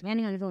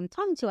depending on who I'm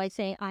talking to, I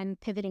say I'm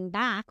pivoting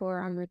back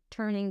or I'm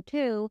returning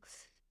to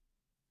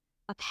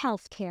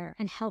healthcare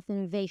and health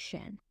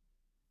innovation.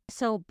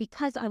 So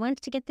because I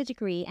went to get the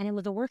degree and it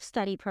was a work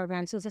study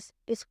program, so it was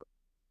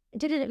I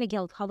did it at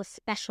McGill called a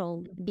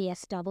special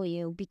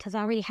BSW because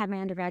I already had my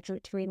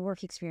undergraduate degree and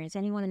work experience.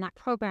 Anyone in that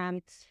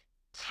program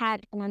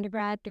had an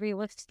undergrad degree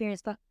work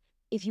experience, but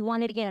if you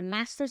wanted to get a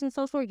master's in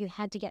social work, you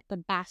had to get the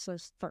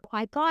bachelor's first.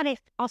 I got it.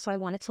 Also, I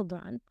wanted to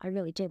learn. I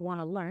really did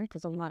want to learn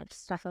because a lot of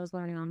stuff I was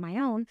learning on my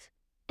own.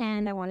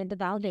 And I wanted the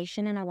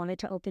validation and I wanted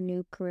to open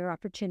new career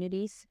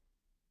opportunities.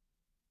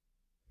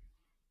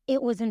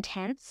 It was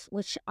intense,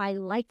 which I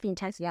liked the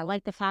intensity. I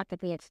liked the fact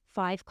that we had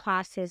 5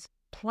 classes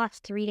plus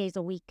 3 days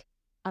a week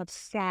of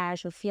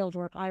stage, of field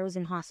work. I was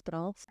in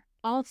hospital.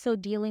 Also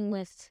dealing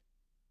with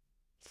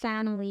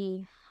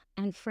family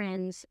and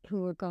friends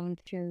who were going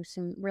through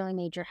some really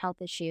major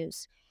health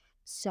issues.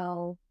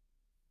 So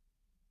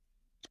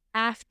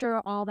after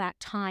all that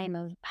time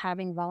of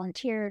having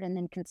volunteered and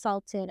then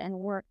consulted and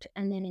worked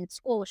and then in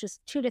school, which is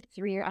 2 to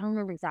 3 years, I don't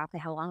remember exactly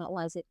how long it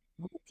was. It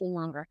seemed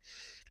longer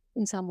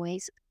in some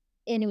ways,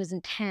 and it was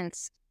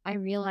intense. I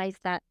realized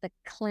that the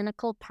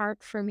clinical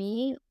part for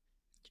me,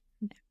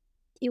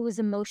 it was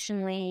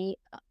emotional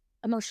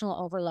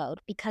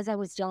overload because I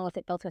was dealing with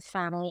it both with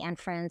family and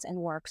friends and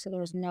work. So there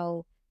was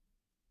no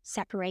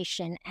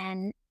separation.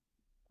 And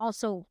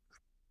also,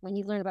 when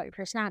you learn about your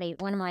personality,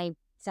 one of my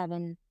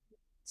 7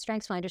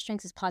 strengths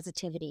is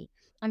positivity.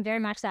 I'm very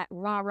much that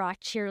rah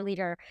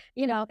cheerleader,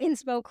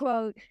 inspo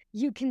quote,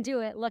 you can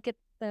do it. Look at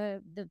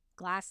the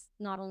glass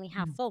not only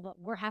half full, but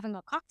we're having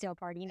a cocktail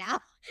party now.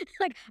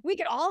 Like we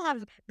could all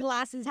have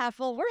glasses half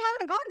full. We're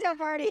having a cocktail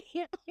party.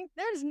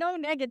 There's no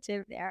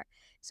negative there.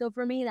 So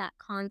for me, that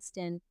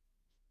constant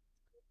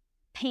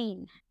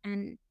pain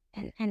and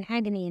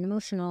agony and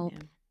emotional,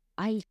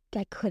 I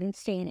couldn't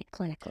stay in it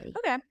clinically.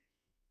 Okay.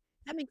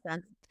 That makes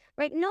sense.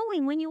 Right?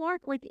 Knowing when you are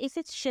like, is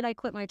it should I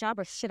quit my job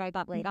or should I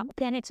got laid off?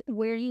 Then it's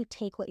where you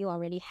take what you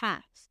already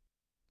have.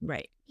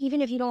 Right.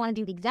 Even if you don't want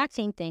to do the exact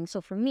same thing.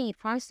 So for me,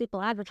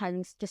 pharmaceutical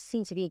advertising just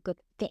seems to be a good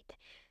fit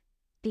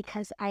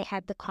because I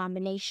had the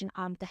combination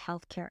of the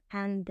healthcare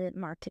and the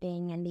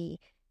marketing and the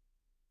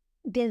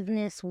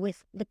business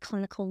with the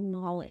clinical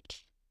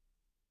knowledge.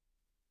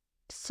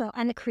 So,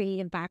 and the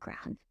creative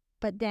background.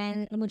 But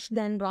then, which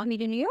then brought me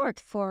to New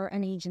York for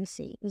an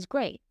agency. It was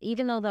great.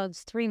 Even though those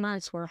 3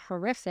 months were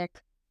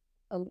horrific.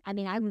 I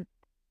mean, I would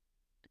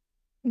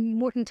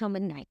work until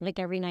midnight, like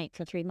every night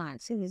for 3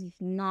 months. It was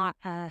not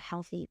a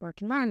healthy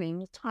work environment. It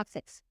was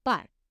toxic.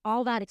 But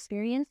all that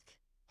experience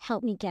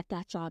helped me get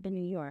that job in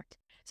New York.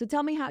 So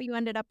tell me how you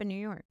ended up in New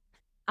York.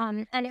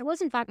 And it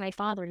was, in fact, my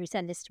father who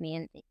said this to me.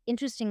 And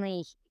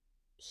interestingly,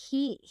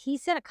 he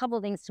said a couple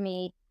of things to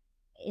me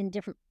in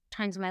different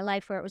times of my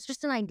life where it was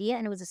just an idea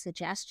and it was a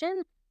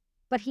suggestion,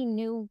 but he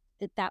knew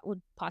that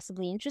would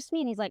possibly interest me.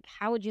 And he's like,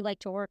 how would you like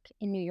to work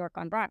in New York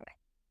on Broadway?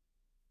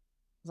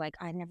 I was like,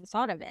 I never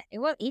thought of it.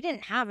 He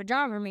didn't have a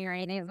job for me or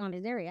anything. It was not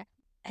his area.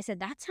 I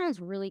said, that sounds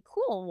really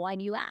cool. Why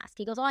do you ask?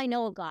 He goes, oh, I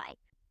know a guy.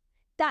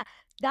 That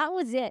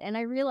was it. And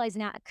I realized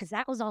now, because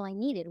that was all I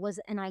needed was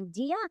an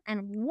idea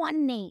and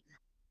one name.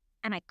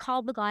 And I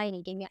called the guy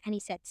and he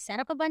said, set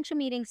up a bunch of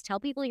meetings, tell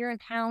people you're in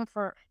town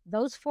for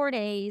those 4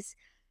 days.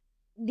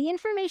 The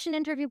information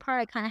interview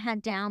part I kind of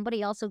had down, but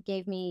he also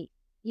gave me,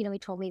 he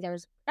told me there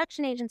was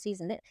production agencies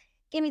and it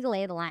gave me the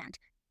lay of the land.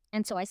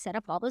 And so I set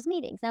up all those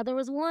meetings. Now there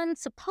was one,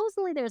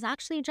 supposedly there was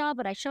actually a job,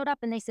 but I showed up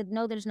and they said,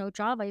 no, there's no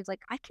job. I was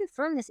like, I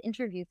confirmed this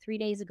interview 3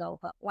 days ago,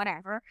 but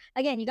whatever.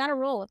 Again, you got to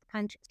roll with the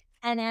punches.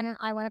 And then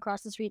I went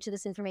across the street to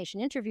this information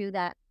interview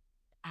that,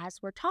 as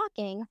we're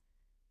talking,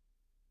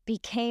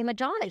 became a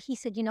job. He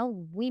said,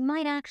 we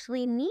might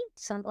actually need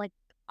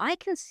I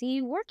can see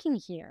you working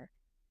here.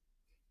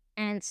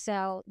 And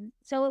so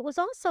it was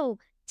also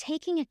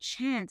taking a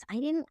chance. I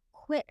didn't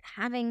quit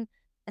having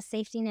a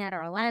safety net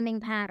or a landing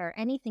pad or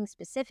anything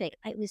specific.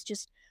 I was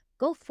just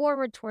go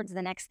forward towards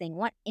the next thing.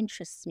 What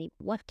interests me?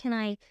 What can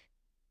I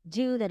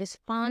do that is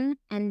fun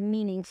and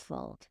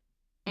meaningful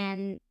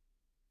and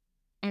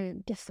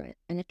different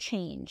and a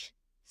change?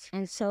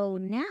 And so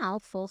now,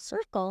 full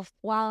circle,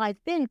 while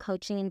I've been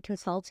coaching and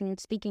consulting and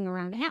speaking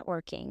around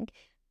networking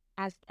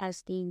as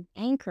the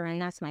anchor,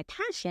 and that's my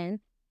passion,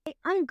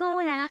 I'm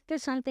going after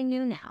something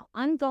new now.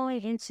 I'm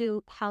going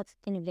into health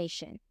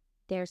innovation.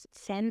 There's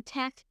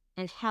femtech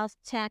and health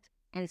tech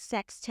and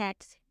sex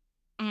tech,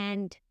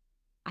 and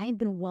I've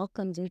been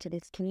welcomed into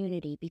this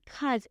community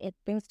because it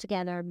brings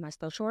together my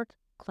social work,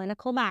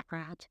 clinical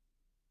background,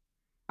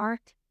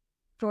 art,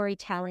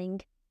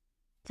 storytelling,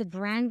 the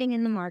branding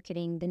and the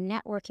marketing, the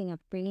networking of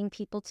bringing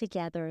people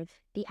together,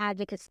 the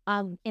advocates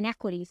of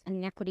inequities and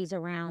inequities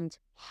around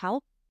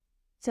health.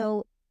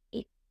 So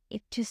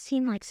it just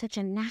seemed like such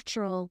a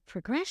natural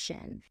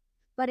progression.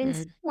 But in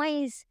some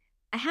ways,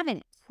 I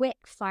haven't quit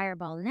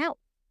Fireball now.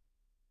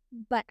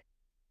 But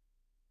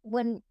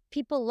when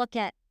people look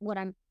at what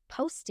I'm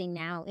posting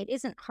now, it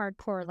isn't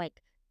hardcore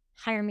like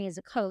hire me as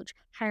a coach,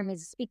 hire me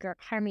as a speaker,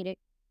 hire me to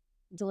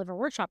deliver a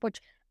workshop,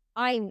 which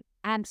I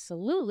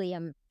absolutely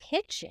am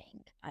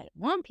pitching. I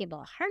want people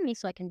to hire me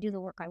so I can do the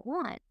work I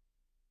want.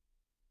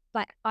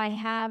 But I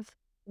have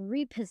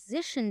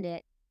repositioned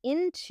it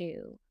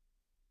into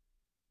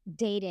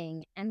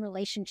dating and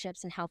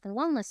relationships and health and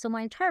wellness. So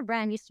my entire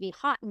brand used to be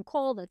hot and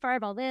cold and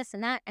Fireball this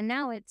and that. And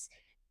now it's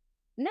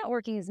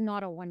networking is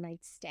not a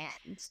one-night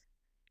stand.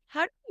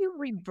 How do you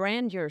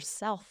rebrand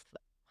yourself?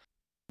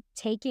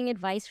 Taking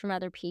advice from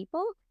other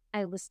people.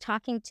 I was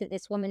talking to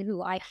this woman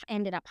who I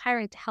ended up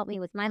hiring to help me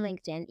with my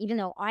LinkedIn. Even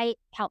though I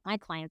help my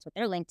clients with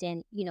their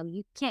LinkedIn,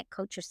 you can't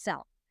coach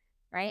yourself,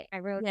 right? I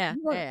wrote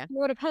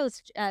a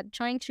post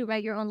trying to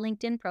write your own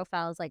LinkedIn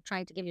profile is like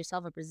trying to give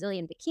yourself a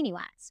Brazilian bikini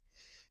wax.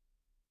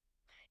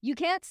 You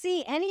can't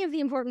see any of the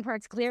important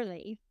parts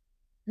clearly.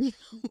 Oh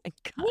my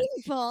God.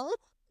 Painful.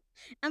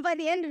 And by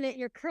the end of it,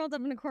 you're curled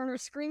up in a corner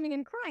screaming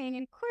and crying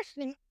and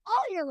questioning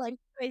all your life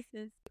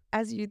choices.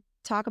 As you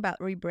talk about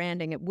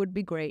rebranding, it would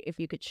be great if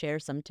you could share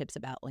some tips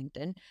about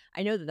LinkedIn.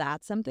 I know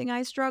that's something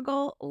I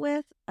struggle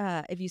with.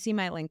 If you see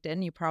my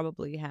LinkedIn, you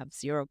probably have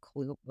zero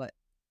clue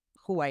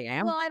who I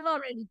am. Well, I've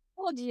already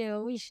told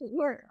you we should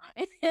work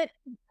on it.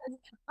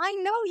 I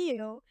know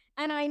you,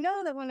 and I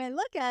know that when I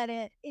look at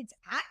it, it's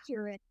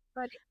accurate,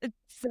 but It's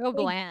so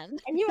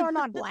bland. and you are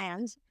not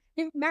bland.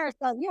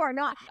 Marisol, you are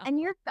not. No. And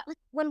you're like,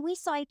 when we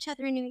saw each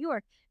other in New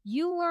York,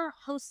 you were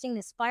hosting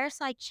this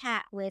fireside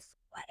chat with,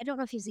 I don't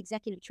know if he's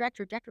executive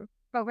director, director of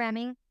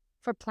programming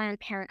for Planned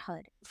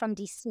Parenthood from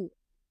DC.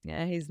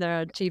 Yeah, he's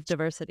the chief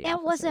diversity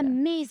It was officer. Yeah.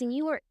 amazing.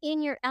 You were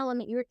in your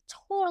element. You were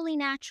totally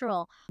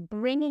natural,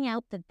 bringing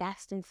out the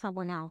best in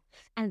someone else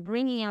and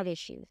bringing out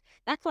issues.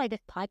 That's why this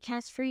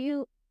podcast for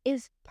you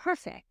is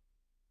perfect.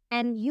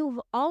 And you've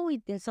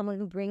always been someone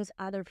who brings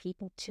other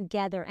people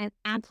together and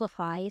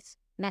amplifies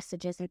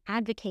messages and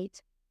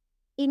advocates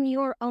in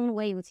your own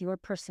way with your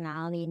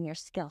personality and your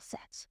skill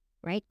sets,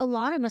 right? A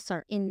lot of us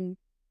are in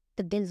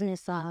the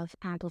business of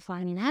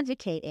amplifying and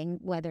advocating,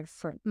 whether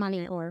for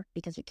money or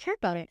because we care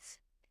about it.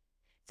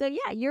 So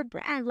yeah, your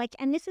brand, like,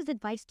 and this is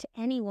advice to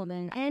any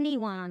woman,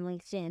 anyone on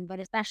LinkedIn, but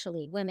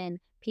especially women,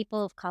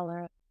 people of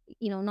color,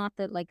 not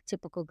the like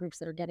typical groups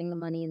that are getting the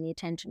money and the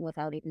attention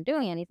without even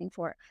doing anything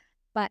for it.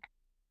 But,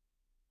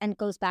 and it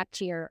goes back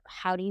to your,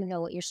 how do you know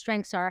what your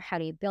strengths are? How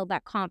do you build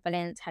that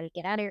confidence? How do you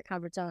get out of your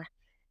comfort zone?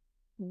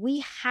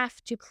 We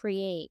have to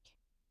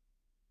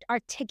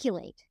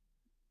articulate,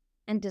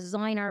 and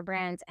design our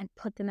brands and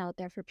put them out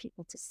there for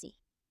people to see.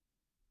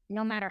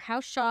 No matter how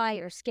shy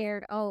or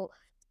scared,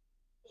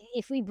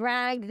 if we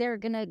brag, they're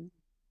going to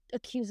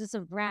accuse us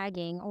of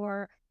bragging,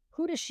 or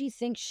who does she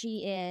think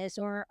she is?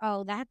 Or,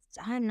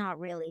 I'm not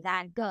really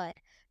that good.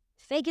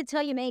 Fake it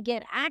till you make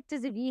it. Act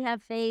as if ye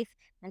have faith,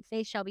 and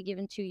faith shall be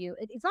given to you.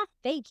 It's not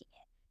faking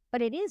it,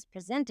 but it is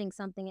presenting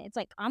something. It's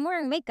like, I'm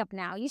wearing makeup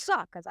now. You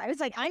saw, because I was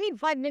like, I need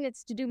 5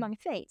 minutes to do my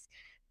face.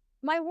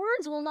 My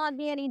words will not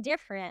be any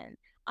different.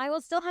 I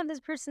will still have this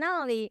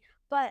personality,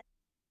 but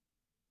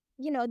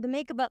the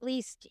makeup, at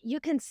least you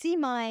can see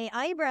my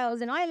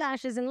eyebrows and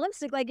eyelashes and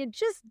lipstick. Like, it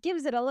just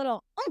gives it a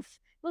little oomph.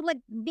 But like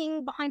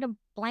being behind a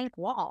blank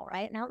wall,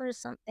 right? Now there's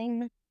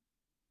something,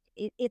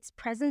 it's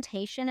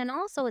presentation and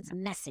also it's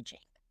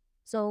messaging.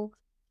 So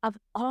of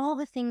all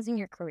the things in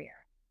your career,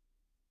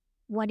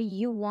 what do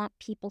you want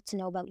people to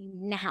know about you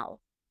now?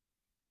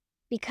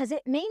 Because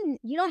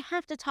you don't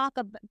have to talk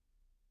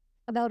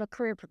about a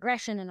career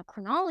progression and a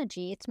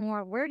chronology. It's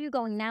more, where are you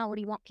going now? What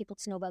do you want people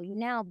to know about you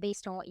now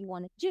based on what you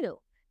want to do?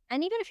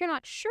 And even if you're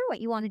not sure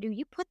what you want to do,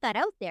 you put that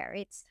out there.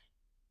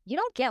 You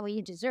don't get what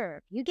you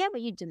deserve. You get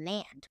what you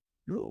demand.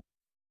 Ooh.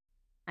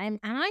 And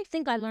I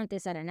think I learned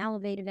this at an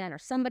Elevate event or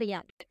somebody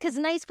else. Because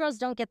nice girls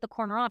don't get the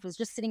corner office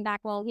just sitting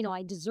back, well,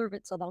 I deserve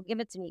it, so they'll give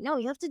it to me. No,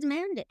 you have to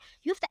demand it.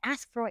 You have to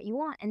ask for what you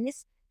want. And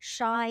this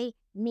shy,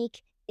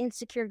 meek,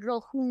 insecure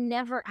girl who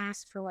never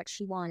asked for what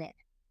she wanted.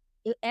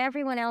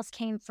 Everyone else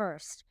came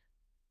first.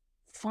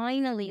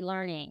 Finally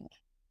learning.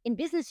 In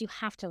business, you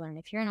have to learn.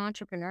 If you're an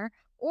entrepreneur,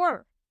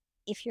 or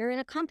if you're in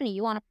a company,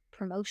 you want a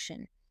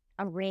promotion,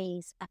 a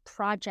raise, a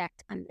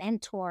project, a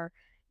mentor.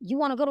 You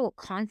want to go to a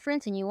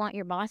conference and you want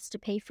your boss to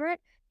pay for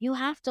it. You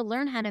have to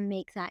learn how to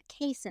make that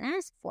case and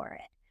ask for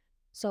it.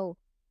 So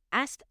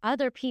ask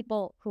other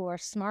people who are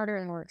smarter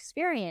and more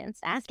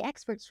experienced. Ask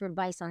experts for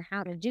advice on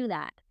how to do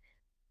that.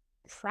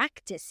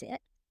 Practice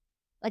it.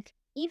 Like,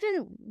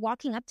 even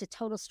walking up to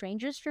total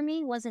strangers for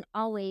me wasn't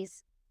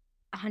always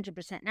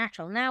 100%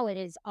 natural. Now it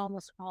is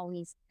almost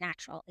always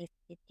natural. If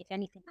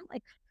anything, I'm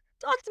like,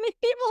 talk to me,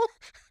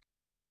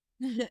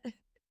 people.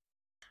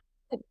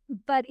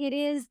 But it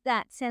is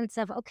that sense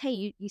of,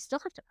 okay, you still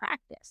have to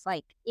practice.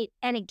 Like,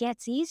 and it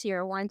gets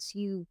easier once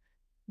you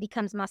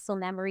becomes muscle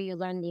memory. You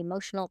learn the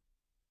emotional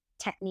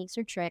techniques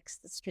or tricks,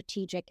 the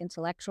strategic,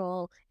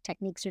 intellectual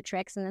techniques or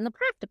tricks, and then the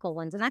practical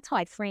ones. And that's how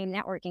I frame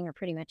networking or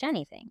pretty much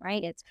anything,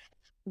 right? It's,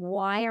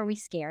 why are we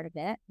scared of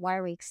it? Why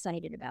are we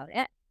excited about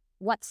it?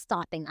 What's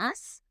stopping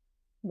us?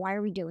 Why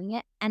are we doing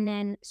it? And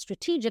then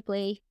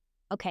strategically,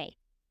 okay,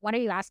 what are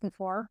you asking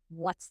for?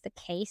 What's the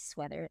case?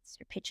 Whether it's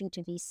you're pitching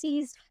to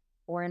VCs,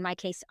 or in my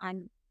case,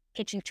 I'm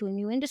pitching to a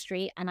new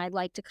industry and I'd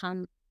like to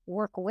come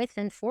work with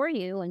and for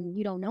you, and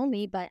you don't know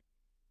me, but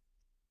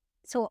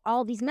so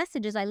all these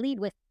messages I lead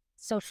with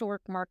social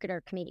work, marketer,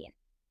 comedian.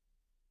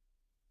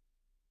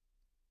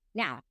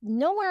 Now,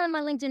 nowhere on my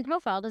LinkedIn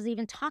profile does it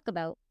even talk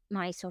about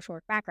my social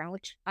work background,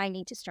 which I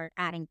need to start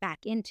adding back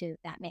into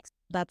that mix.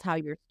 That's how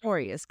your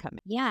story is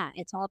coming. Yeah,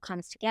 it all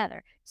comes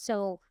together.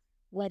 So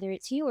whether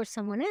it's you or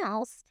someone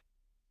else,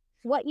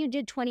 what you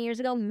did 20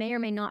 years ago may or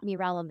may not be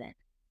relevant.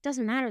 It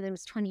doesn't matter that it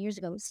was 20 years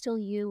ago. It's still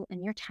you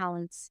and your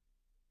talents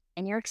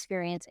and your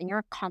experience and your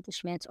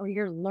accomplishments, or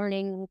your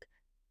learning,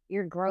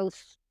 your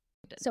growth.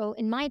 So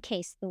in my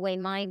case, the way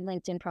my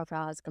LinkedIn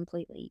profile has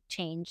completely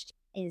changed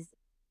is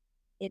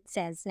it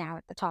says now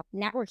at the top,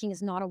 networking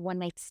is not a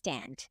one-night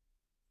stand.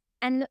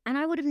 And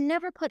I would have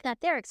never put that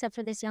there except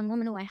for this young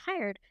woman who I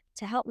hired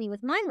to help me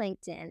with my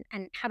LinkedIn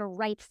and how to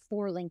write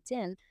for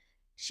LinkedIn.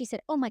 She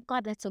said, oh my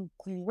God, that's a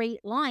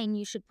great line.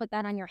 You should put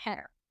that on your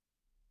header.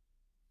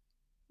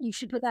 You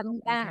should put that on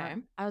the banner.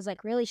 Okay. I was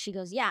like, really? She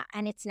goes, yeah.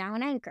 And it's now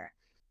an anchor.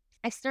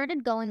 I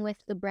started going with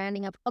the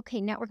branding of,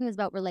 okay, networking is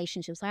about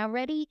relationships. I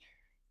already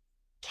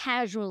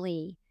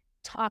casually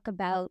talk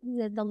about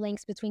the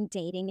links between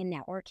dating and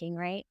networking,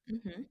 right?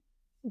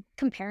 Mm-hmm.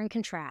 Compare and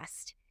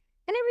contrast.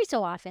 And every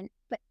so often,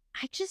 but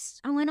I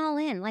went all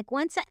in. Like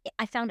once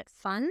I found it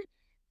fun,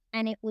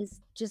 and it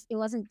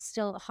wasn't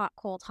still hot,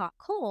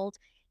 cold.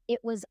 It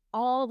was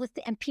all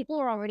and people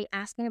were already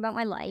asking about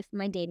my life,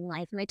 my dating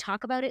life, and I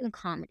talk about it in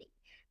comedy.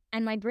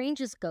 And my brain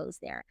just goes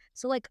there.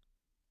 So like,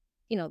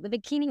 the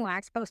bikini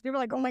wax post, people are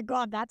like, oh my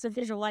God, that's a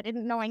visual I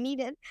didn't know I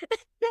needed.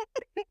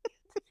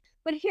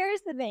 But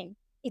here's the thing.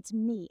 It's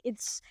me. It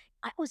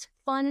was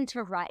fun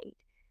to write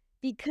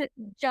because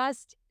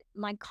just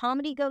my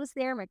comedy goes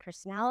there, my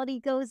personality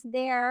goes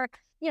there.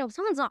 If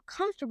someone's not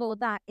comfortable with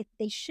that,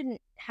 they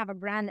shouldn't have a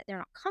brand that they're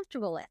not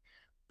comfortable with.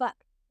 But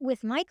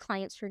with my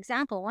clients, for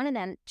example, one of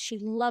them, she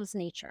loves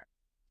nature.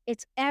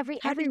 It's every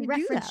How do you do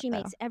reference that she though?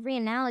 makes, every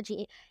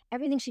analogy,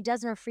 everything she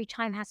does in her free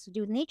time has to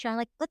do with nature. I'm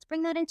like, let's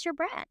bring that into your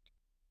brand.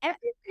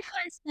 Everyone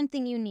has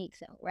something unique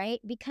though, right?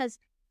 Because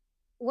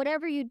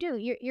whatever you do,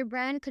 your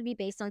brand could be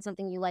based on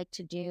something you like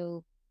to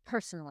do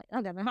personally.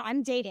 Okay,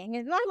 I'm dating.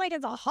 It's not like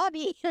it's a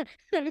hobby.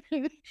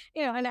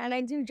 And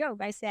I do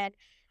joke. I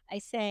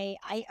say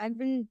I've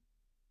been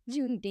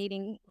doing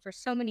dating for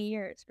so many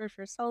years,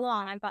 for so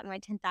long. I've gotten my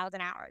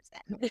 10,000 hours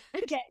then.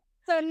 Okay.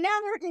 So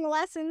networking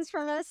lessons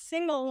from a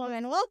single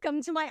woman.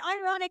 Welcome to my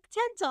ironic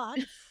TED Talk.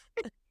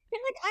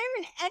 Like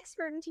I'm an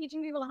expert in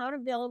teaching people how to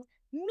build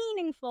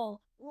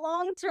meaningful,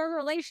 long-term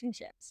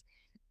relationships.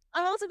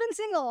 I've also been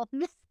single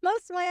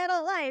most of my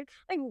adult life.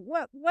 Like,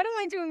 what am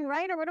I doing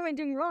right or what am I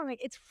doing wrong?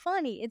 Like, it's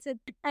funny. And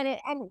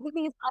the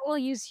thing is, I will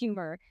use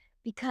humor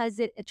because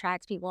it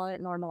attracts people and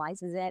it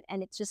normalizes it,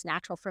 and it's just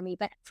natural for me.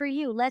 But for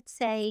you, let's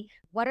say,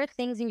 what are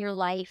things in your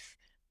life,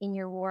 in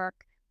your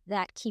work,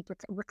 that keep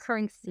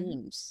recurring Mm-hmm.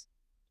 themes?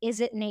 Is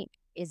it nature?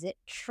 Is it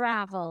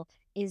travel?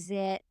 Is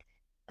it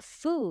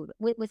food?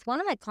 With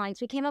one of my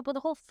clients, we came up with a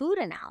whole food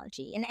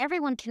analogy, and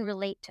everyone can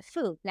relate to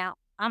food. Now,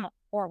 I'm a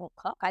horrible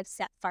cook. I've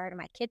set fire to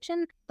my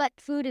kitchen, but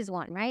food is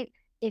one, right?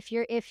 If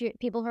you're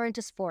people who are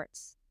into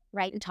sports,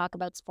 right, and talk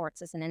about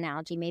sports as an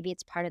analogy, maybe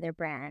it's part of their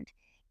brand.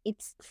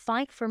 It's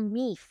fine for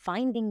me.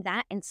 Finding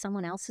that in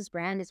someone else's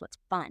brand is what's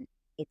fun.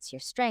 It's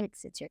your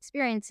strengths, it's your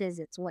experiences,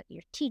 it's what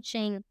you're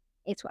teaching,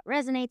 it's what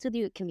resonates with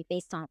you. It can be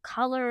based on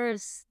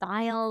colors,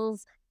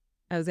 styles.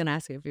 I was gonna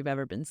ask you if you've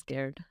ever been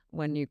scared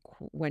when you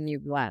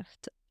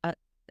left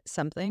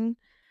something.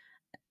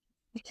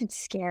 I've been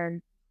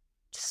scared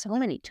so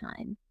many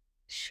times.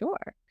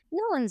 Sure.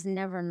 No one's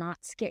never not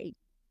scared.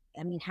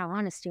 I mean, how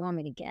honest do you want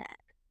me to get?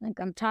 Like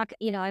I'm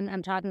talking,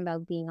 I'm talking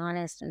about being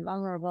honest and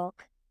vulnerable.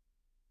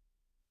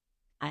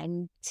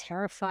 I'm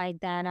terrified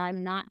that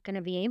I'm not going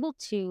to be able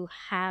to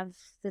have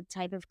the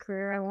type of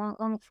career I want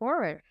going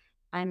forward.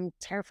 I'm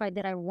terrified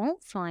that I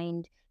won't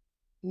find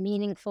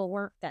meaningful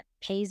work that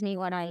pays me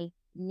what I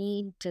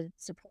need to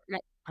support my.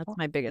 That's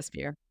my biggest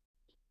fear.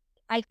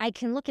 I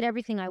can look at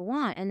everything I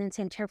want and then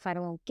say I'm terrified I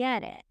won't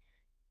get it.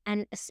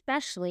 And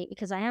especially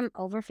because I am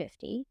over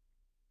 50,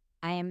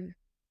 I am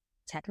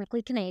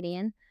technically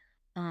Canadian.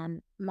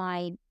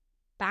 My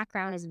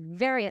background is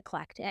very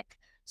eclectic.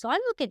 So I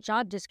look at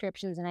job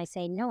descriptions and I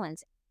say, no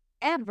one's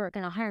ever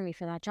going to hire me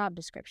for that job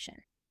description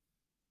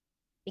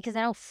because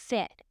I don't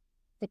fit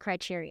the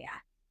criteria.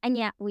 And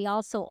yet we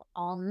also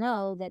all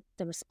know that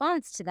the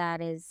response to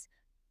that is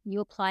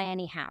you apply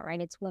anyhow, right?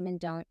 It's women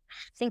don't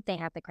think they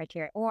have the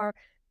criteria, or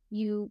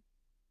you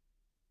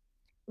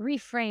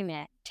reframe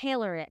it,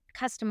 tailor it,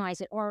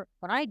 customize it. Or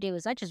what I do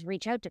is I just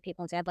reach out to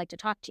people and say, I'd like to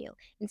talk to you.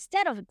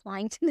 Instead of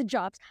applying to the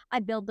jobs, I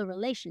build the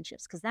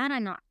relationships because that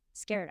I'm not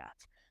scared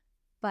of.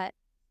 But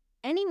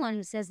anyone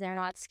who says they're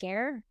not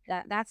scared,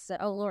 that's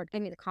the, oh Lord,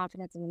 give me the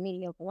confidence of a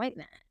mediocre white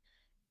man.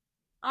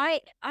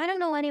 I don't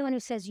know anyone who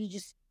says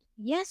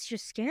yes, you're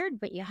scared,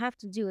 but you have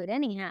to do it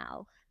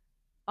anyhow.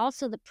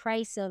 Also, the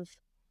price of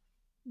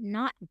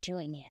not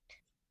doing it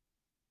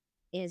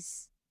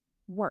is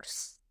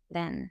worse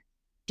than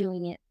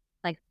doing it,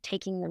 like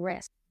taking the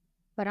risk.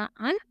 But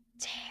I'm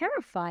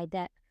terrified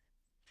that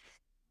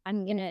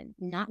I'm going to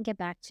not get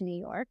back to New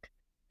York,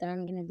 that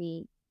I'm going to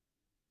be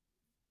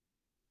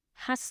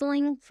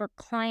hustling for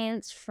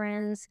clients,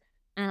 friends,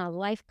 and a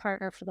life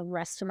partner for the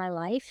rest of my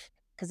life,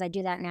 because I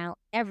do that now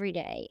every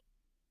day.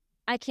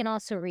 I can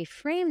also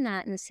reframe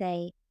that and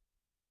say,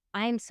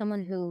 I'm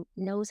someone who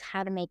knows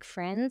how to make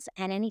friends.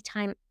 And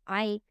anytime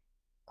I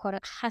quote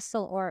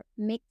hustle or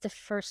make the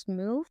first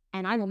move,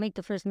 and I will make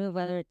the first move,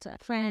 whether it's a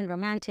friend,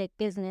 romantic,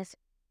 business,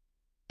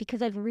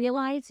 because I've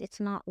realized it's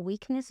not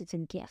weakness, it's a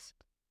gift.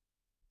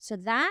 So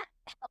that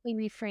helped me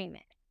reframe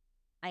it.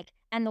 Like,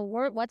 and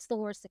what's the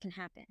worst that can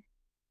happen?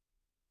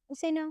 I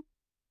say no.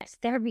 Yes,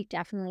 therapy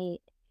definitely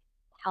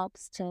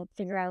helps to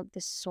figure out the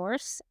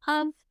source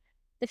of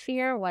the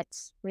fear,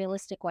 what's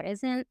realistic, what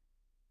isn't.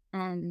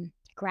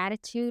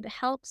 Gratitude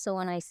helps. So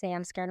when I say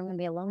I'm scared I'm going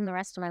to be alone the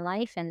rest of my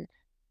life and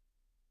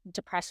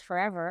depressed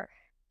forever,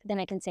 then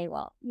I can say,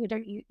 well,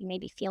 you may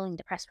be feeling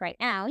depressed right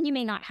now, and you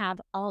may not have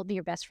all of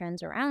your best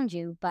friends around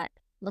you, but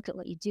look at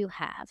what you do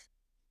have.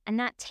 And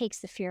that takes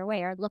the fear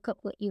away. Or look at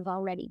what you've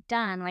already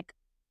done. Like,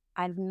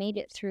 I've made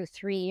it through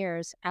 3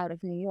 years out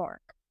of New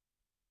York.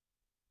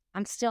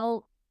 I'm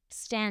still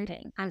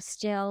standing. I'm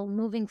still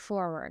moving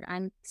forward.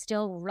 I'm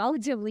still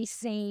relatively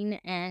sane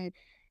and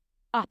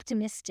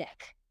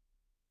optimistic.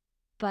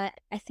 But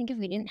I think if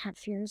we didn't have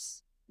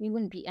fears, we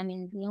wouldn't be. I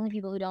mean, the only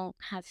people who don't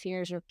have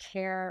fears or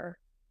care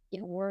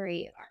or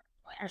worry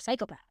are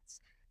psychopaths.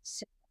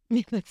 So,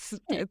 That's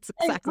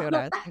exactly what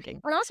I was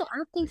thinking. and also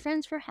asking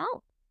friends for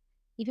help,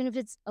 even if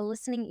it's a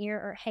listening ear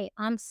or, hey,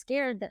 I'm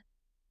scared that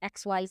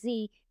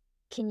XYZ.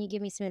 Can you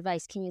give me some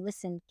advice? Can you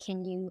listen?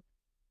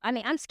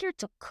 I'm scared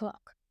to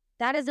cook.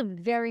 That is a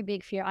very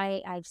big fear.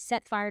 I've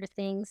set fire to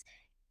things.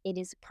 It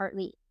is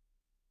partly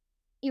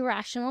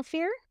irrational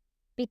fear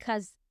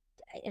because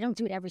I don't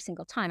do it every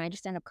single time. I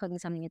just end up cooking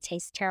something that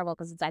tastes terrible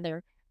because it's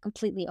either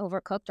completely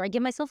overcooked or I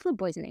give myself food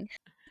poisoning.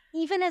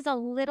 Even as a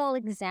little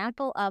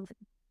example of,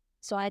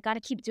 so I got to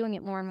keep doing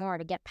it more and more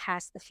to get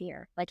past the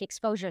fear, like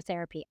exposure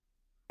therapy.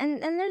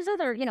 And there's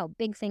other,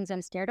 big things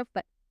I'm scared of,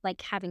 but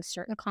like having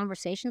certain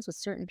conversations with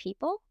certain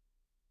people,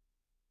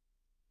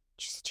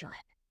 just do it.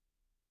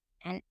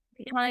 And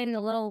every time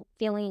the little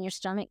feeling in your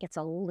stomach gets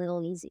a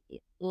little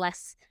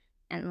less.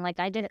 And like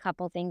I did a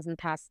couple of things in the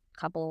past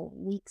couple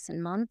weeks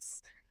and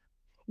months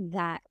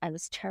that I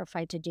was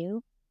terrified to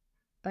do,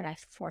 but I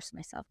forced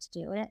myself to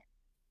do it.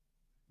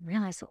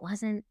 Realized it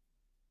wasn't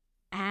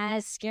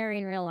as scary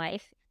in real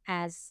life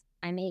as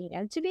I made it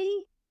out to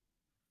be.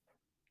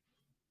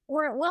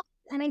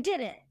 And I did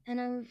it.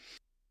 And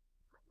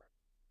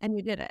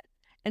you did it.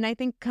 And I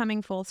think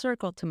coming full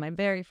circle to my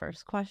very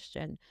first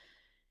question,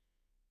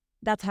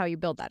 that's how you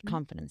build that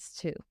confidence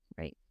too,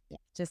 right? Yeah.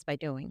 Just by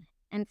doing.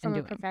 And from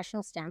a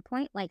professional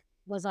standpoint, like,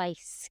 was I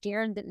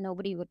scared that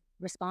nobody would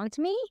respond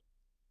to me?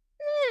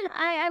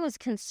 I was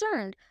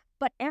concerned.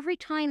 But every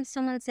time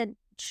someone said,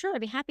 sure,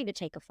 I'd be happy to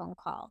take a phone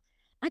call.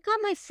 I got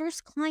my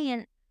first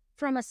client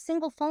from a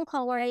single phone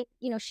call where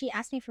she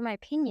asked me for my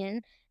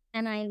opinion.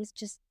 And I was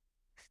just,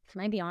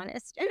 can I be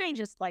honest? And I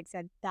just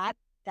said that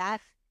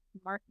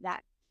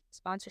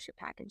sponsorship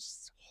package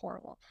is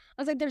horrible.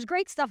 I was like, there's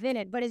great stuff in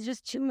it, but it's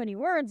just too many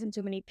words and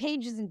too many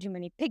pages and too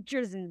many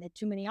pictures and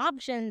too many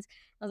options.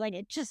 I was like,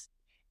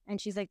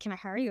 and she's like, can I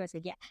hire you? I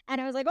said, yeah. And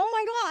I was like, oh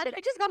my God,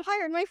 I just got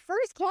hired. My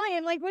first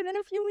client, within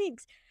a few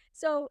weeks.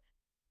 So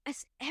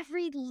as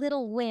every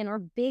little win or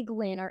big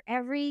win or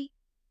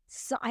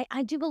so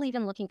I do believe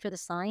in looking for the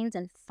signs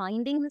and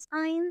finding the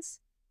signs.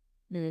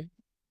 I'm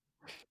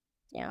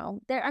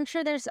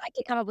sure I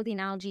could come up with the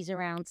analogies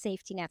around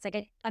safety nets.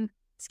 Like I'm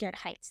scared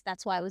of heights.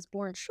 That's why I was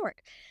born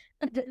short.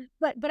 But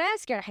I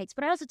was scared of heights.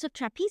 But I also took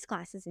trapeze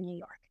classes in New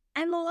York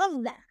and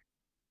loved them.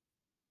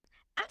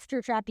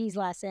 After trapeze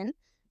lesson,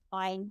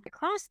 I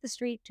crossed the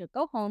street to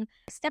go home.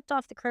 I stepped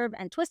off the curb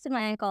and twisted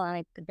my ankle, and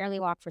I could barely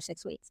walk for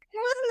 6 weeks. It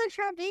wasn't the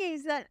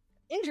trapeze that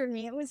injured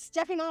me. It was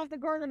stepping off the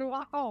corner to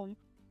walk home.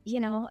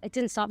 It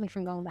didn't stop me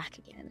from going back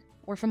again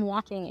or from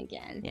walking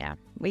again. Yeah,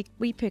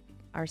 we pick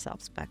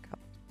ourselves back up.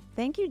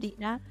 Thank you,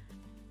 Dina.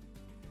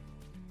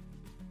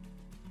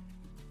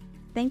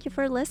 Thank you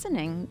for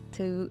listening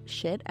to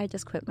Shit, I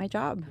Just Quit My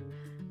Job.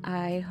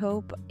 I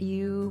hope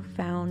you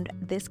found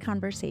this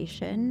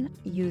conversation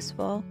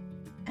useful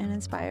and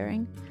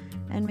inspiring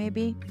and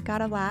maybe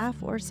got a laugh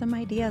or some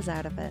ideas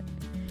out of it.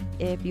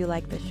 If you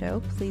like the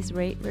show, please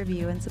rate,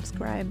 review, and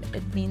subscribe.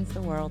 It means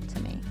the world to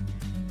me.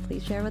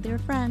 Please share with your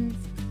friends.